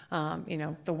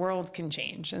the world can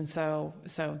change, and so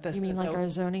this. You mean like our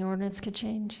zoning ordinance could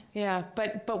change? Yeah,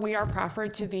 but we are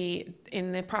proffered to be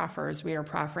in the proffers. We are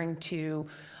proffering to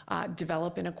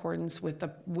develop in accordance with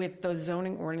the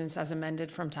zoning ordinance as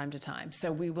amended from time to time. So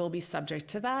we will be subject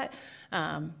to that,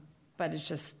 but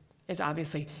it's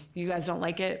obviously you guys don't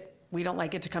like it. We don't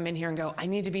like it to come in here and go, I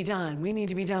need to be done. We need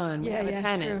to be done. We have a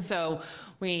tenant. True. So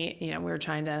we're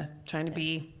trying to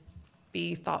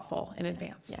be thoughtful in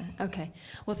advance. Yeah. Okay.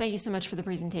 Well, thank you so much for the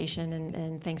presentation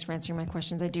and thanks for answering my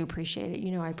questions. I do appreciate it.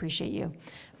 You know I appreciate you,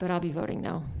 but I'll be voting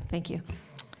no. Thank you.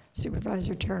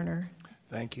 Supervisor Turner.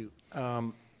 Thank you.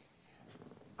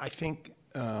 I think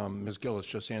Ms. Gillis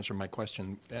just answered my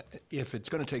question. If it's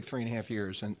going to take 3.5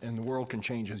 years, and the world can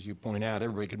change, as you point out,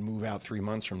 everybody could move out 3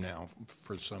 months from now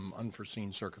for some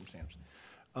unforeseen circumstance.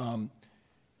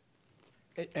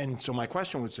 And so my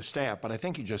question was to staff, but I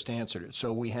think you just answered it.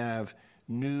 So we have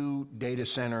new data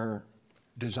center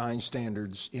design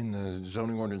standards in the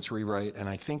zoning ordinance rewrite, and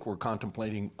I think we're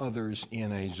contemplating others in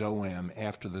a ZOAM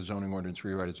after the zoning ordinance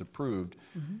rewrite is approved.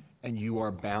 And you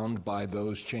are bound by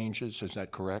those changes, is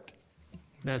that correct?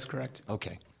 That's correct.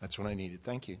 Okay, that's what I needed.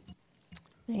 Thank you.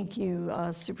 Thank you.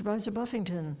 Supervisor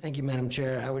Buffington. Thank you, Madam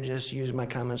Chair. I would just use my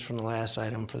comments from the last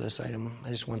item for this item. I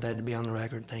just want that to be on the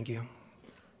record. Thank you.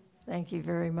 Thank you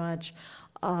very much.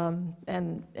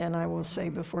 And I will say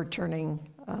before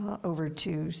turning over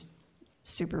to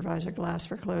Supervisor Glass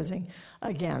for closing,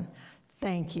 again,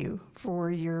 thank you for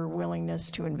your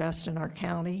willingness to invest in our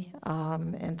county,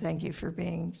 and thank you for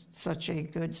being such a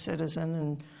good citizen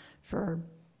and for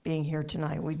being here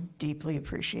tonight. We deeply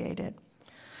appreciate it.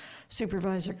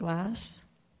 Supervisor Glass,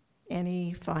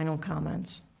 any final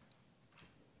comments?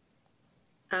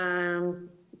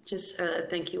 Just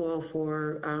thank you all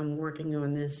for working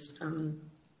on this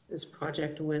this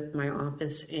project with my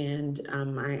office, and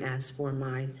I ask for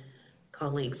my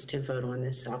colleagues to vote on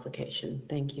this application.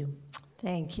 Thank you.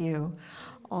 Thank you.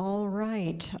 All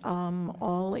right.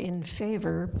 All in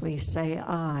favor, please say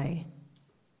aye.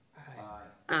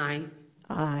 Aye.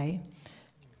 Aye.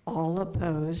 All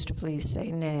opposed, please say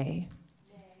nay.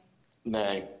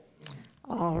 Nay.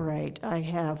 All right. I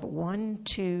have 5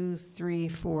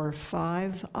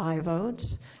 aye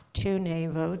votes, 2 nay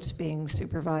votes, being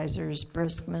Supervisors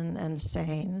Briskman and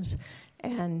Sains,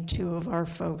 and 2 of our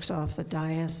folks off the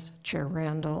dais, Chair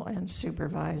Randall and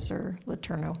Supervisor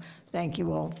Letourneau. Thank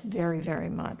you all very, very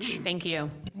much. Thank you.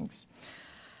 Thanks.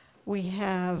 We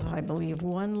have, I believe,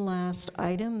 one last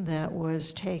item that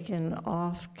was taken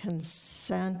off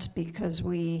consent because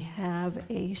we have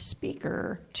a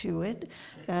speaker to it.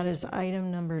 That is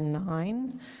item number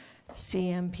 9,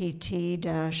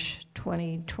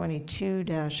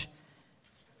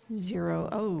 CMPT-2022-0.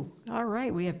 Oh, all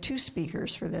right, we have 2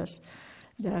 speakers for this.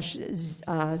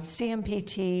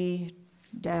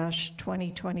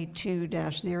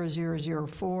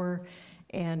 CMPT-2022-0004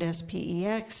 and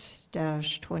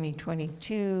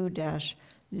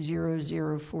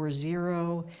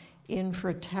SPEX-2022-0040,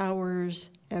 Infra Towers,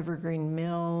 Evergreen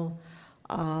Mill.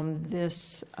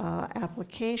 This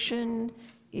application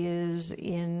is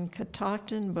in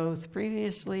Catoctin both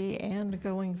previously and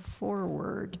going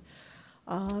forward.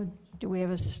 Do we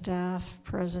have a staff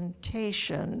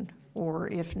presentation? Or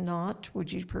if not, would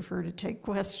you prefer to take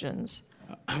questions?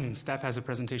 Staff has a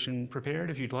presentation prepared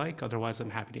if you'd like. Otherwise, I'm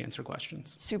happy to answer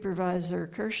questions. Supervisor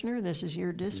Kirschner, this is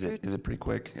your district. Is it pretty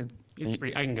quick?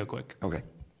 I can go quick. Okay.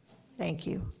 Thank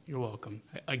you. You're welcome.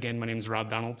 Again, my name is Rob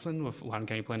Donaldson with Loudoun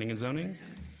County Planning and Zoning.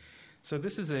 So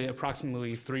this is a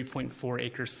approximately 3.4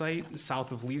 acre site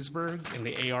south of Leesburg in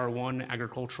the AR1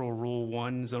 Agricultural Rural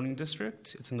 1 zoning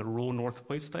district. It's in the rural north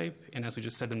place type, and as we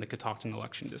just said, in the Catoctin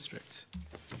election district.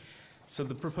 So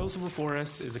the proposal before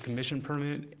us is a commission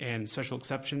permit and special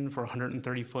exception for a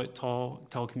 130-foot tall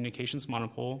telecommunications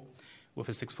monopole with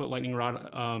a 6-foot lightning rod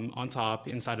on top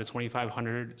inside a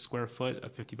 2,500 square foot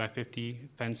of 50 by 50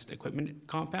 fenced equipment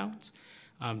compound.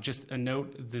 Just a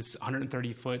note, this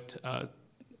 130-foot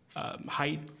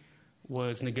height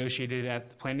was negotiated at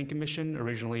the Planning Commission.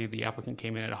 Originally, the applicant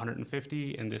came in at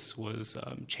 150, and this was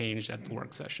changed at the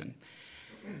work session.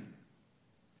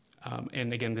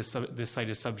 And again, this site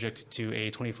is subject to a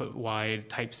 20-foot wide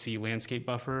Type C landscape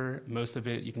buffer. Most of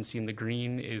it, you can see in the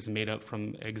green, is made up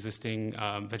from existing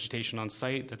vegetation on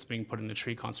site that's being put in the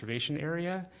tree conservation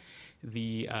area.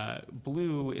 The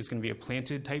blue is going to be a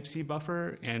planted Type C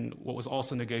buffer, and what was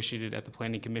also negotiated at the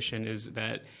Planning Commission is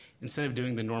that instead of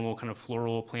doing the normal kind of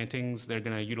floral plantings, they're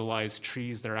going to utilize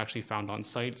trees that are actually found on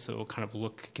site, so it'll kind of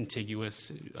look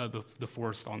contiguous the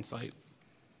forest on site.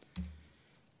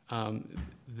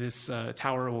 This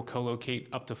tower will co-locate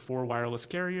up to 4 wireless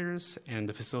carriers, and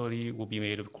the facility will be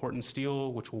made of Corten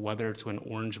steel, which will weather to an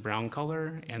orange-brown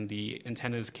color, and the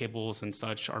antennas, cables, and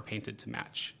such are painted to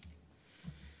match.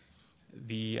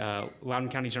 The Loudoun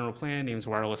County General Plan names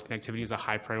wireless connectivity as a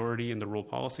high priority in the rural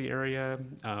policy area.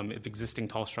 If existing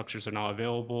tall structures are not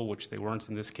available, which they weren't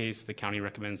in this case, the county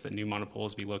recommends that new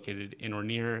monopoles be located in or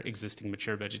near existing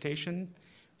mature vegetation,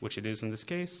 which it is in this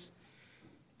case.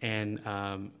 And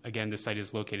again, this site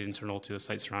is located internal to a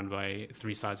site surrounded by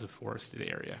 3 sides of forested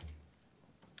area.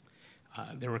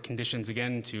 There were conditions,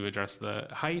 again, to address the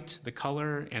height, the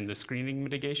color, and the screening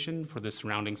mitigation for the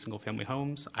surrounding single-family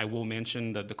homes. I will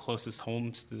mention that the closest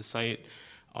homes to the site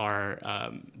are,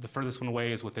 the furthest one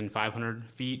away is within 500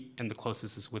 feet, and the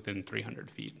closest is within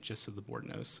 300 feet, just so the board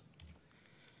knows.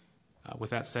 With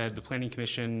that said, the Planning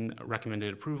Commission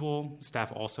recommended approval.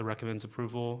 Staff also recommends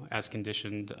approval. As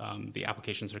conditioned, the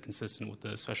applications are consistent with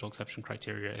the special exception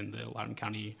criteria in the Loudoun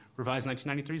County revised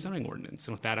 1993 zoning ordinance.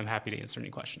 And with that, I'm happy to answer any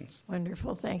questions.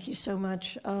 Wonderful. Thank you so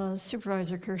much.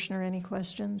 Supervisor Kirschner, any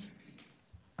questions?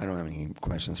 I don't have any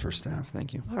questions for staff.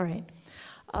 Thank you. All right.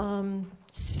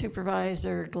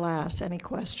 Supervisor Glass, any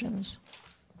questions?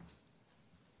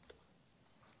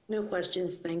 No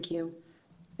questions, thank you.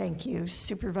 Thank you.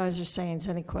 Supervisor Sains,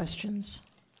 any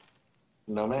questions?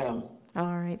 No, ma'am.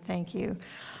 All right, thank you.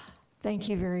 Thank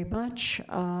you very much.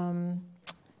 Matt,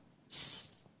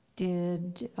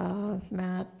 did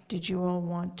you all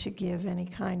want to give any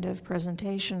kind of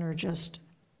presentation or just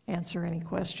answer any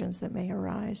questions that may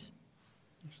arise?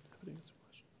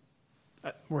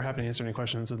 We're happy to answer any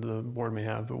questions that the board may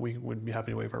have, but we would be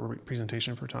happy to waive our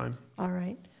presentation for time. All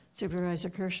right. Supervisor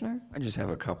Kirschner? I just have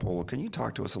a couple. Can you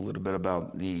talk to us a little bit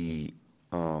about the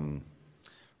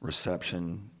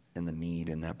reception and the need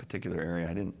in that particular area?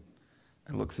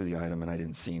 I looked through the item and I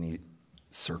didn't see any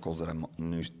circles that I'm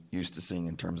used to seeing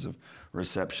in terms of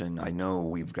reception. I know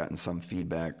we've gotten some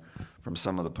feedback from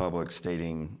some of the public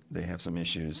stating they have some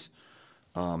issues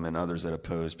and others that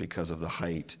oppose because of the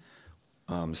height.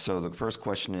 So the first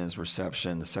question is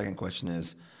reception. The second question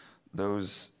is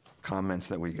those comments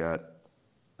that we got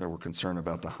that were concerned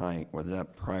about the height, was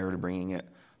that prior to bringing it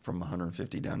from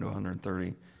 150 down to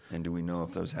 130? And do we know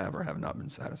if those have or have not been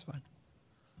satisfied?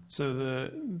 So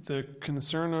the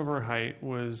concern over height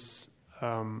was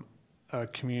a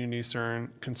community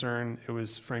concern. It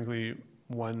was frankly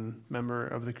one member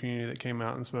of the community that came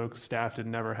out and spoke. Staff had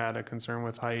never had a concern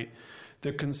with height.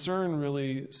 The concern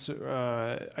really,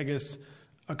 I guess,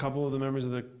 a couple of the members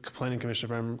of the Planning Commission,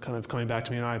 if I'm kind of coming back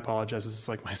to me, and I apologize, this is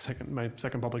like my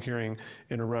second public hearing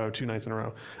in a row, 2 nights in a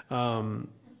row.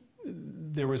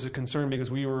 There was a concern because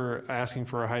we were asking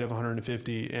for a height of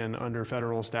 150, and under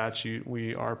federal statute,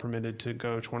 we are permitted to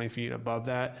go 20 feet above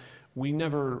that. We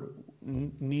never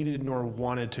needed nor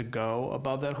wanted to go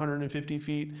above that 150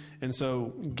 feet. And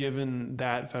so given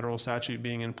that federal statute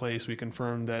being in place, we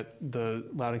confirmed that the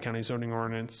Loudoun County zoning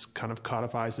ordinance kind of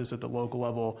codifies this at the local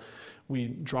level. We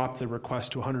dropped the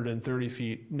request to 130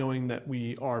 feet, knowing that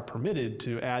we are permitted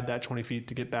to add that 20 feet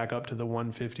to get back up to the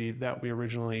 150 that we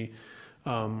originally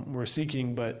were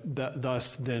seeking, but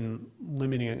thus then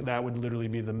limiting it, that would literally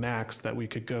be the max that we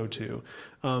could go to.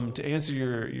 To answer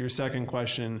your second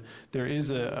question, there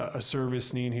is a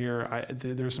service need here.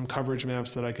 There's some coverage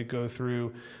maps that I could go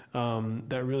through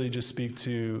that really just speak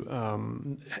to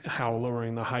how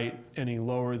lowering the height any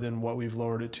lower than what we've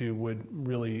lowered it to would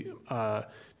really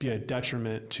be a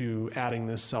detriment to adding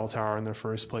this cell tower in the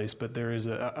first place. But there is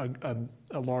a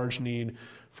large need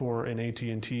for an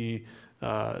AT&T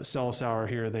cell tower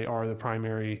here. They are the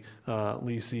primary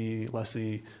lessee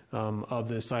of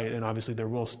this site, and obviously there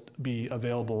will be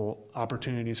available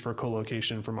opportunities for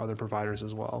co-location from other providers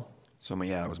as well. So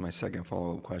that was my second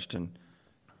follow-up question.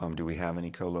 Do we have any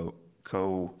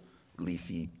co-leaseors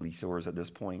at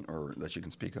this point, or that you can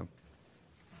speak of?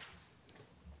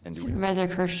 And Supervisor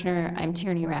Kirschner, I'm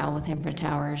Tierney Rao with Infra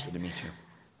Towers. Good to meet you.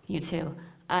 You too.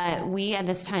 We at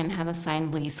this time have a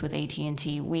signed lease with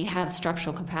AT&T. We have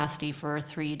structural capacity for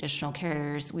 3 additional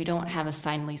carriers. We don't have a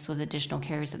signed lease with additional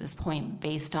carriers at this point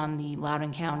based on the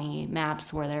Loudoun County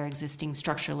maps where there are existing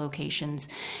structure locations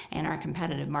and our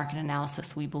competitive market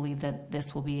analysis. We believe that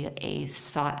this will be a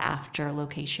sought after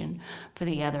location for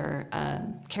the other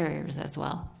carriers as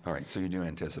well. All right, so you do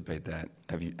anticipate that.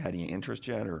 Have you had any interest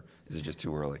yet, or is it just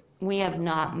too early? We have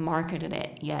not marketed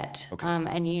it yet. Okay.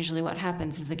 And usually what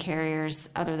happens is the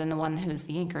carriers, other than the one who's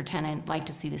the anchor tenant, like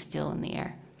to see the still in the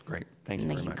air. Great, thank you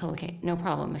And they very can much. co-locate. No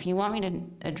problem. If you want me to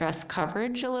address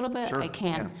coverage a little bit, Sure, I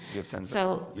can. yeah. You have 10 So,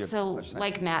 seconds. You have so much time.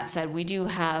 like Matt said, we do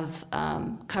have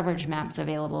coverage maps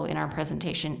available in our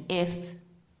presentation if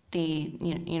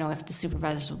if the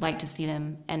supervisors would like to see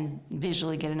them and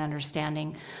visually get an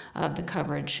understanding of the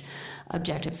coverage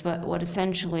objectives. But what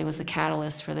essentially was the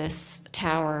catalyst for this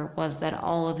tower was that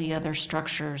all of the other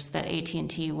structures that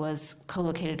AT&T was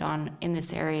co-located on in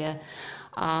this area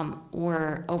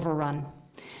were overrun.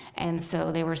 And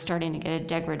so they were starting to get a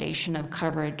degradation of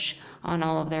coverage on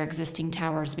all of their existing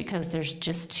towers because there's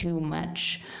just too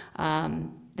much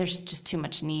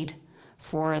need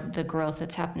for the growth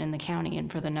that's happened in the county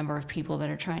and for the number of people that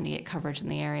are trying to get coverage in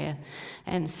the area.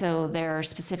 And so there are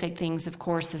specific things. Of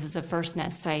course, this is a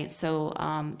FirstNet site, so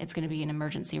it's going to be an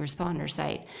emergency responder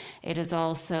site. It is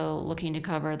also looking to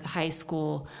cover the high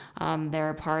school. There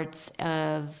are parts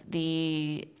of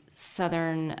the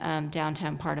southern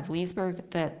downtown part of Leesburg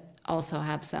that also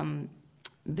have some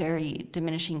very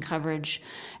diminishing coverage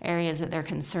areas that they're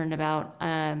concerned about.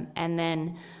 And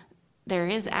then there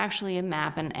is actually a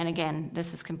map, and again,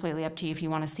 this is completely up to you if you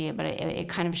want to see it, but it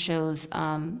kind of shows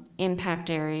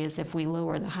impact areas if we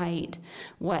lower the height,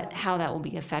 how that will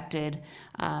be affected,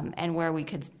 and where we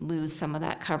could lose some of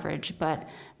that coverage. But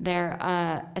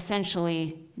there,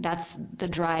 essentially, that's the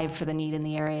drive for the need in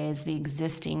the area is the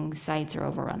existing sites are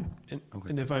overrun.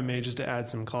 And if I may, just to add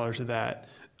some color to that,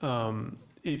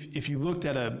 if you looked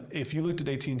at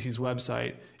AT&T's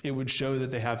website, it would show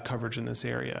that they have coverage in this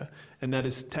area, and that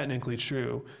is technically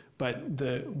true. But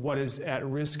what is at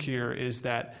risk here is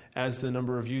that as the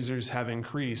number of users have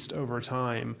increased over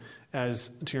time,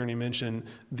 as Tierney mentioned,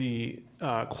 the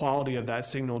quality of that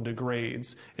signal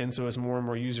degrades. And so as more and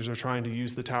more users are trying to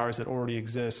use the towers that already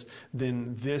exist,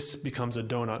 then this becomes a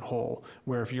donut hole,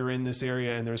 where if you're in this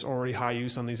area and there's already high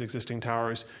use on these existing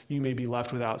towers, you may be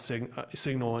left without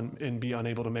signal and be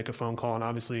unable to make a phone call. And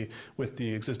obviously with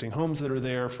the existing homes that are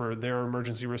there for their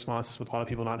emergency responses, with a lot of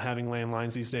people not having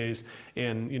landlines these days,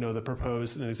 and the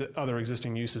proposed and other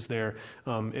existing uses there,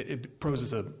 it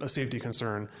poses a safety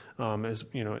concern,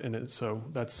 so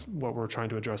that's what we're trying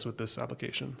to address with this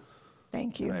application.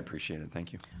 Thank you. I appreciate it.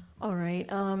 Thank you. All right.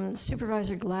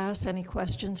 Supervisor Glass, any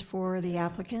questions for the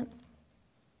applicant?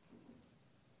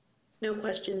 No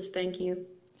questions, thank you.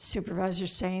 Supervisor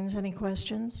Sains, any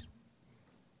questions?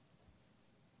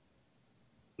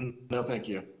 No, thank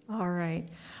you. All right.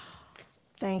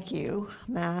 Thank you,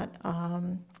 Matt.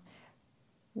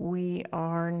 We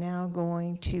are now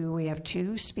we have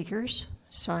two speakers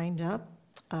signed up,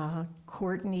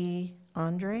 Courtney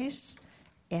Andres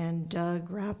and Doug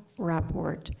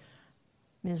Rapport.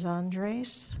 Ms.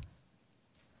 Andres?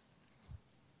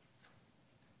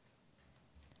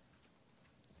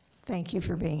 Thank you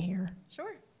for being here.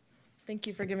 Sure. Thank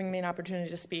you for giving me an opportunity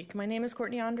to speak. My name is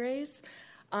Courtney Andres.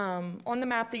 On the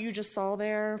map that you just saw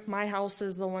there, my house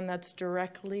is the one that's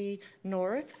directly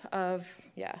north of,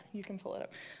 you can pull it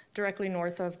up, directly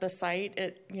north of the site.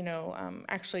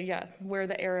 Where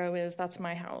the arrow is, that's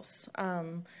my house.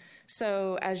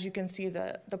 So as you can see,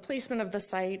 the placement of the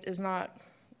site is not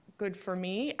good for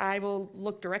me. I will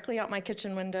look directly out my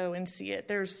kitchen window and see it.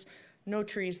 There's no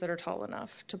trees that are tall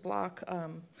enough to block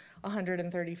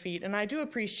 130 feet. And I do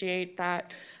appreciate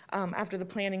that after the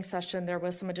planning session, there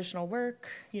was some additional work,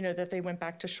 that they went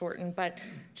back to shorten. But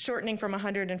shortening from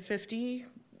 150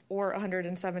 or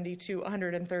 170 to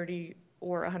 130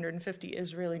 or 150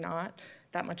 is really not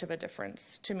that much of a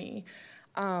difference to me.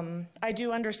 I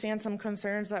do understand some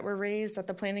concerns that were raised at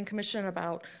the Planning Commission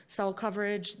about cell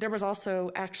coverage. There was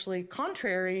also actually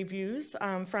contrary views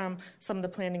from some of the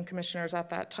planning commissioners at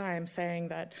that time saying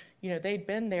that, they'd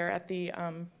been there at the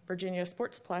Virginia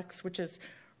Sportsplex, which is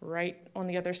right on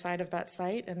the other side of that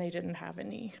site, and they didn't have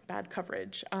any bad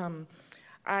coverage.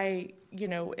 I,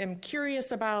 am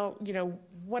curious about,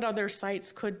 what other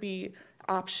sites could be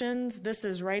options. This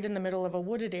is right in the middle of a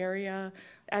wooded area.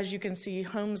 As you can see,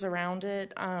 homes around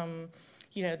it.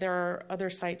 There are other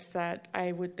sites that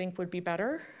I would think would be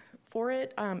better for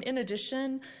it. In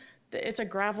addition, it's a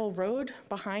gravel road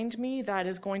behind me that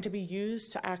is going to be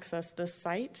used to access this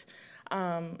site.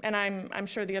 And I'm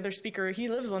sure the other speaker, he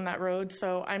lives on that road,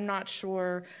 so I'm not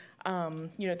sure,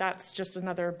 that's just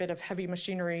another bit of heavy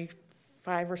machinery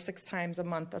 5 or 6 times a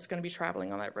month that's going to be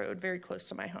traveling on that road very close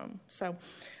to my home. So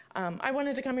I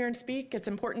wanted to come here and speak. It's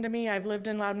important to me. I've lived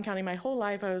in Loudoun County my whole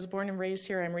life. I was born and raised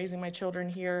here. I'm raising my children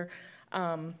here.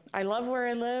 I love where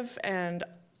I live, and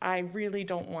I really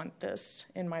don't want this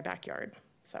in my backyard.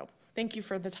 So thank you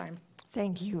for the time.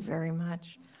 Thank you very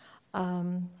much.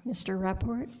 Mr.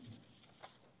 Rapport?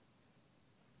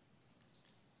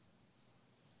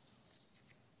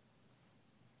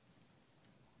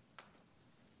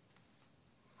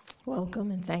 Welcome,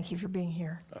 and thank you for being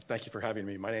here. Thank you for having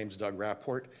me. My name is Doug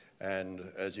Rapport, and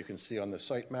as you can see on the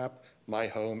site map, my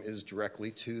home is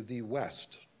directly to the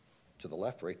west. To the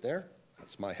left, right there,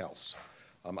 that's my house.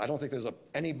 I don't think there's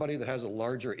anybody that has a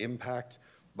larger impact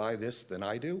by this than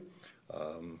I do.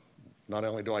 Not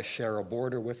only do I share a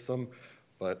border with them,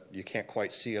 but you can't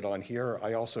quite see it on here.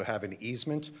 I also have an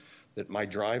easement that my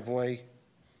driveway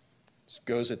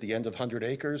goes at the end of 100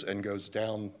 acres and goes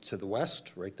down to the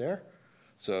west, right there.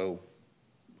 So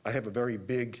I have a very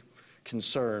big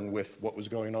concern with what was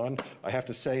going on. I have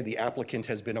to say the applicant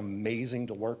has been amazing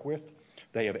to work with.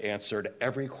 They have answered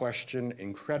every question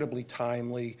incredibly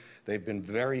timely. They've been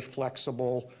very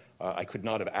flexible. I could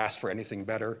not have asked for anything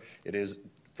better. It is,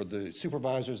 for the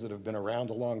supervisors that have been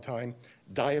around a long time,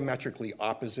 diametrically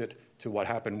opposite to what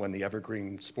happened when the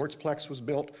Evergreen Sportsplex was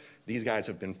built. These guys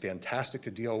have been fantastic to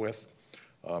deal with.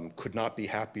 Could not be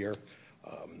happier.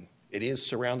 It is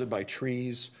surrounded by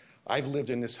trees. I've lived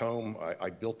in this home. I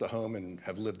built the home and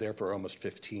have lived there for almost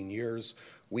 15 years.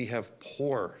 We have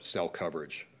poor cell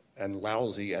coverage and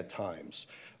lousy at times.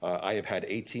 I have had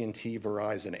AT&T,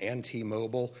 Verizon, and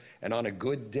T-Mobile, and on a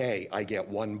good day, I get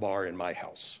 1 bar in my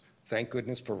house. Thank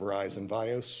goodness for Verizon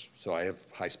Vios, so I have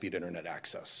high-speed internet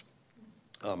access.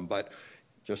 But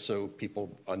just so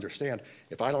people understand,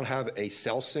 if I don't have a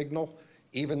cell signal,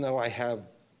 even though I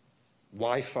have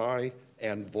Wi-Fi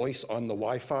and voice on the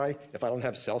Wi-Fi, if I don't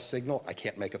have cell signal, I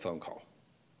can't make a phone call.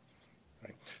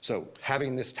 Right? So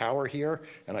having this tower here,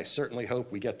 and I certainly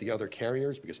hope we get the other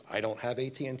carriers because I don't have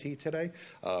AT&T today,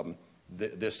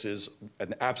 this is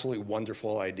an absolutely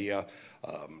wonderful idea.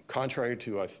 Contrary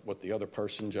to what the other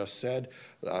person just said,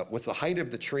 with the height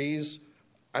of the trees,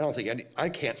 I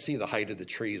can't see the height of the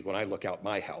trees when I look out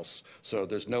my house. So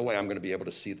there's no way I'm going to be able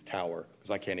to see the tower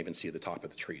because I can't even see the top of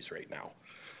the trees right now.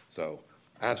 So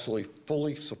absolutely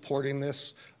fully supporting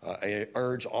this. I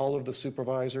urge all of the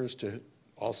supervisors to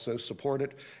also support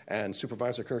it. And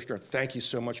Supervisor Kirshner, thank you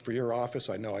so much for your office.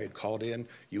 I know I had called in.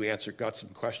 You got some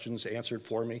questions answered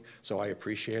for me, so I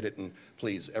appreciate it. And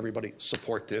please, everybody,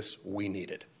 support this. We need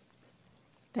it.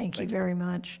 Thank you very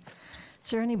much.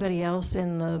 Is there anybody else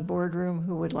in the boardroom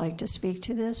who would like to speak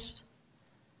to this?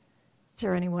 Is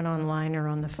there anyone online or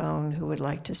on the phone who would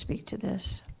like to speak to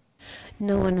this?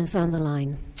 No one is on the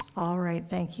line. All right,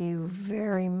 thank you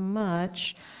very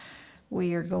much.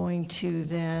 We are going to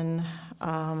then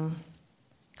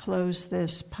close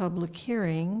this public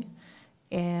hearing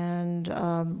and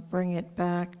bring it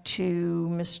back to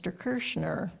Mr.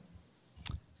 Kirshner.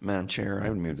 Madam Chair, I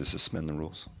would move to suspend the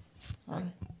rules. All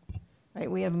right,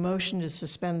 we have a motion to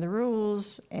suspend the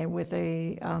rules, and with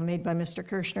a made by Mr.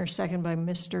 Kirshner, second by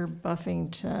Mr.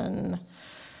 Buffington.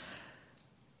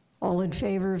 All in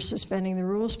favor of suspending the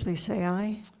rules, please say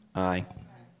aye. Aye.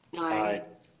 Aye.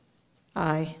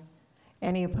 Aye.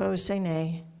 Any opposed, say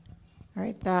nay. All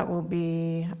right, that will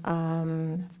be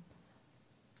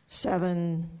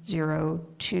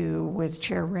 7-0-2 with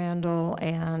Chair Randall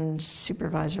and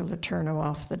Supervisor Letourneau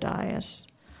off the dais.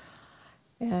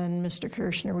 And Mr.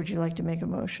 Kirshner, would you like to make a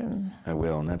motion? I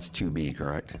will, and that's 2B,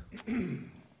 correct?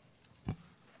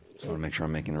 I want to make sure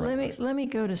I'm making the right. Let me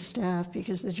go to staff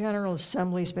because the General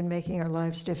Assembly's been making our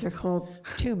lives difficult.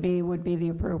 2B would be the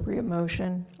appropriate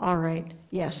motion. All right,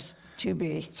 yes,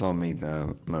 2B. So I'll make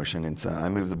the motion. I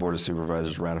move the Board of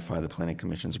Supervisors ratify the Planning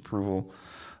Commission's approval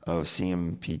of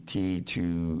CMPT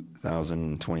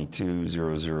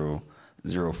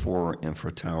 2022-0004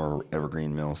 Infra Tower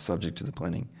Evergreen Mill, subject to the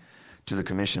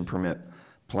Commission permit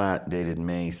plat dated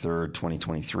May 3rd,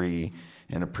 2023,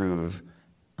 and approve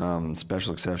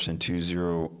special exception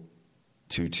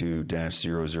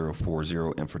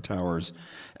 2022-0040 Infra Towers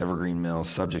Evergreen Mill,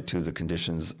 subject to the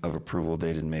conditions of approval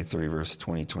dated May 31st,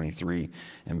 2023,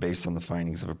 and based on the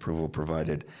findings of approval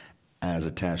provided as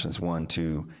attachments 1,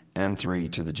 2, and 3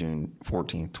 to the June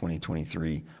 14th,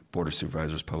 2023 Board of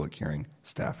Supervisors public hearing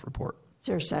staff report. Is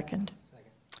there a second?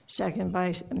 Second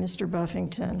by Mr.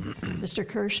 Buffington. Mr.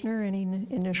 Kirshner, any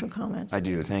initial comments? I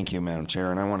do. Thank you, Madam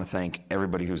Chair. And I want to thank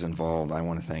everybody who's involved. I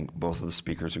want to thank both of the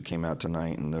speakers who came out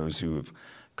tonight and those who have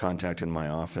contacted my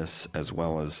office, as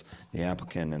well as the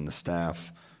applicant and the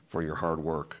staff for your hard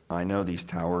work. I know these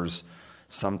towers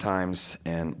sometimes,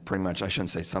 and pretty much, I shouldn't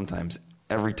say sometimes,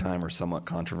 every time are somewhat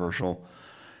controversial.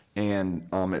 And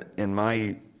in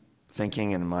my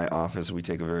thinking and in my office, we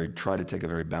try to take a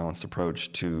very balanced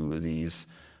approach to these.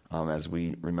 As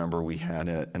we remember, we had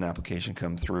an application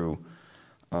come through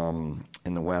in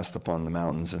the west up on the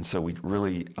mountains, and so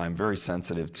I'm very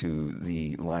sensitive to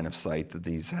the line of sight that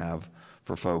these have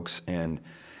for folks. And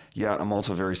yeah, I'm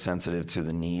also very sensitive to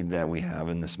the need that we have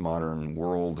in this modern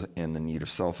world and the need of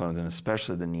cell phones, and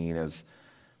especially the need, as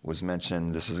was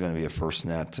mentioned, this is going to be a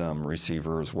FirstNet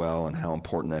receiver as well, and how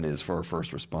important that is for our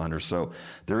first responders. So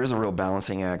there is a real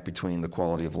balancing act between the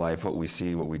quality of life, what we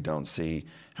see, what we don't see,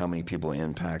 how many people it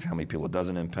impacts, how many people it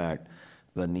doesn't impact,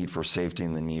 the need for safety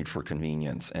and the need for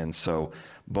convenience. And so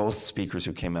both speakers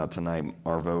who came out tonight,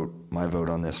 my vote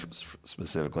on this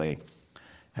specifically,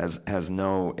 has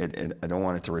no, I don't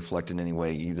want it to reflect in any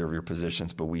way either of your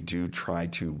positions, but we do try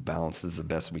to balance this the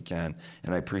best we can.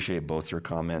 And I appreciate both your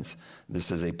comments.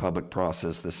 This is a public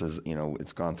process. This is,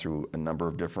 it's gone through a number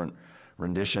of different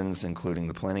renditions, including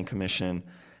the Planning Commission,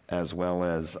 as well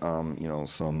as,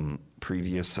 some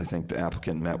previous, I think the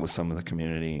applicant met with some of the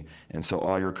community. And so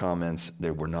all your comments,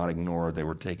 they were not ignored. They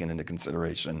were taken into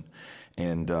consideration.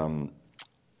 And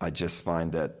I just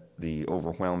find that the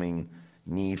overwhelming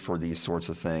need for these sorts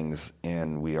of things,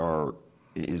 and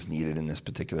is needed in this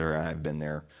particular area. I've been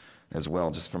there as well,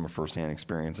 just from a firsthand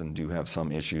experience, and do have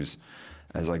some issues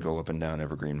as I go up and down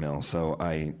Evergreen Mill. So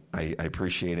I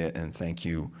appreciate it, and thank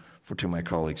you to my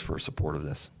colleagues for support of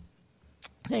this.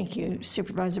 Thank you.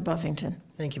 Supervisor Buffington.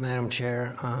 Thank you, Madam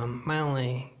Chair. My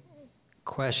only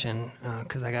question,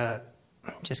 because I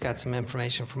just got some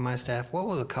information from my staff, what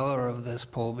will the color of this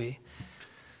pole be?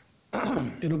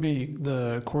 It'll be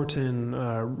the Corten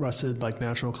rusted like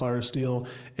natural color steel,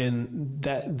 and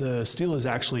that the steel is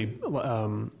actually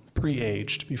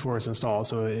pre-aged before it's installed,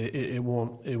 so it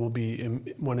will be,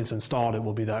 when it's installed, it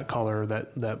will be that color,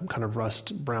 that kind of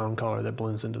rust brown color that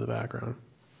blends into the background.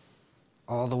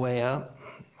 All the way up,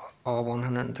 all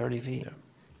 130 feet? Yeah.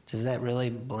 Does that really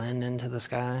blend into the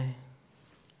sky?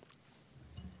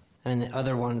 I mean, the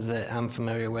other ones that I'm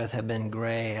familiar with have been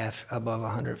gray above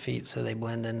 100 feet, so they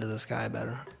blend into the sky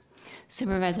better.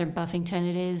 Supervisor Buffington,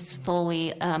 it is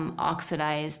fully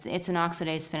oxidized. It's an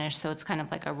oxidized finish, so it's kind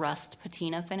of like a rust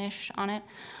patina finish on it.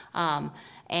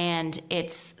 And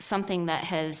it's something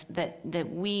that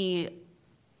we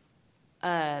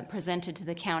presented to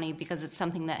the county because it's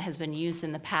something that has been used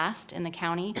in the past in the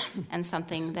county and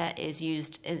something that is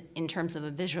used in terms of a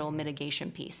visual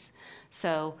mitigation piece.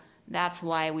 So that's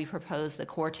why we propose the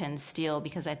Corten steel,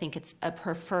 because I think it's a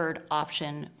preferred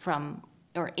option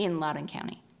in Loudoun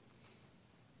County.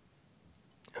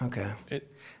 Okay.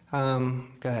 Go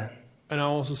ahead. And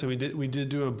I'll also say we did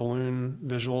do a balloon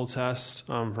visual test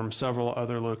from several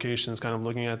other locations. Kind of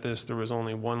looking at this, there was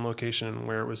only one location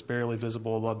where it was barely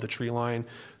visible above the tree line.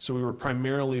 So we were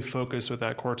primarily focused with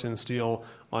that Corten steel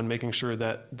on making sure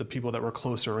that the people that were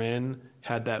closer in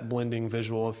had that blending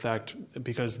visual effect,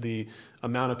 because the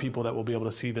amount of people that will be able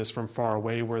to see this from far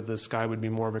away, where the sky would be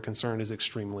more of a concern, is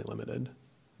extremely limited.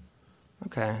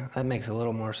 Okay, that makes a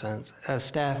little more sense. As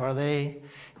staff,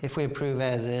 if we approve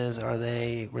as is, are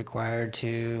they required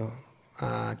to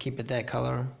keep it that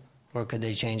color? Or could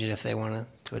they change it if they want it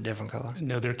to a different color?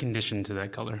 No, they're conditioned to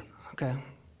that color. Okay.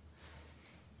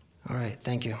 All right,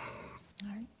 thank you.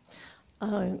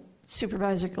 All right.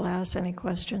 Supervisor Glass, any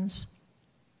questions?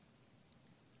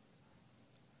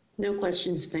 No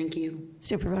questions, thank you.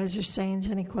 Supervisor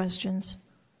Sains, any questions?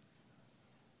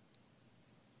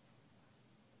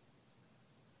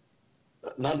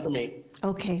 None for me.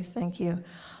 Okay, thank you.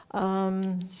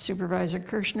 Supervisor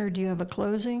Kirschner, do you have a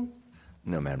closing?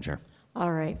 No, Madam Chair.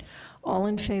 All right. All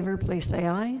in favor, please say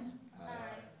aye. Aye.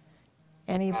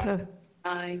 Any opposed?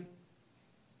 Aye.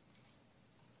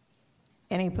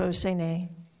 Any opposed, say nay.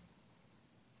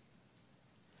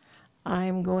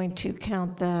 I'm going to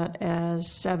count that as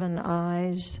 7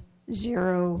 ayes,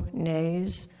 0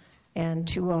 nays, and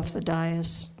 2 off the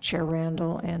dais, Chair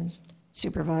Randall and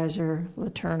Supervisor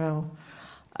Letourneau.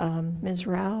 Ms.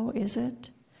 Rao, is it?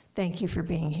 Thank you for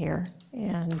being here.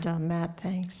 And Matt,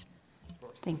 thanks.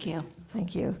 Thank you.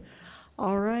 Thank you.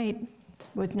 All right.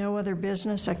 With no other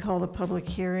business, I call the public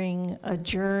hearing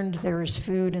adjourned. There is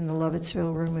food in the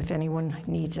Lovettsville room if anyone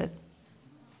needs it.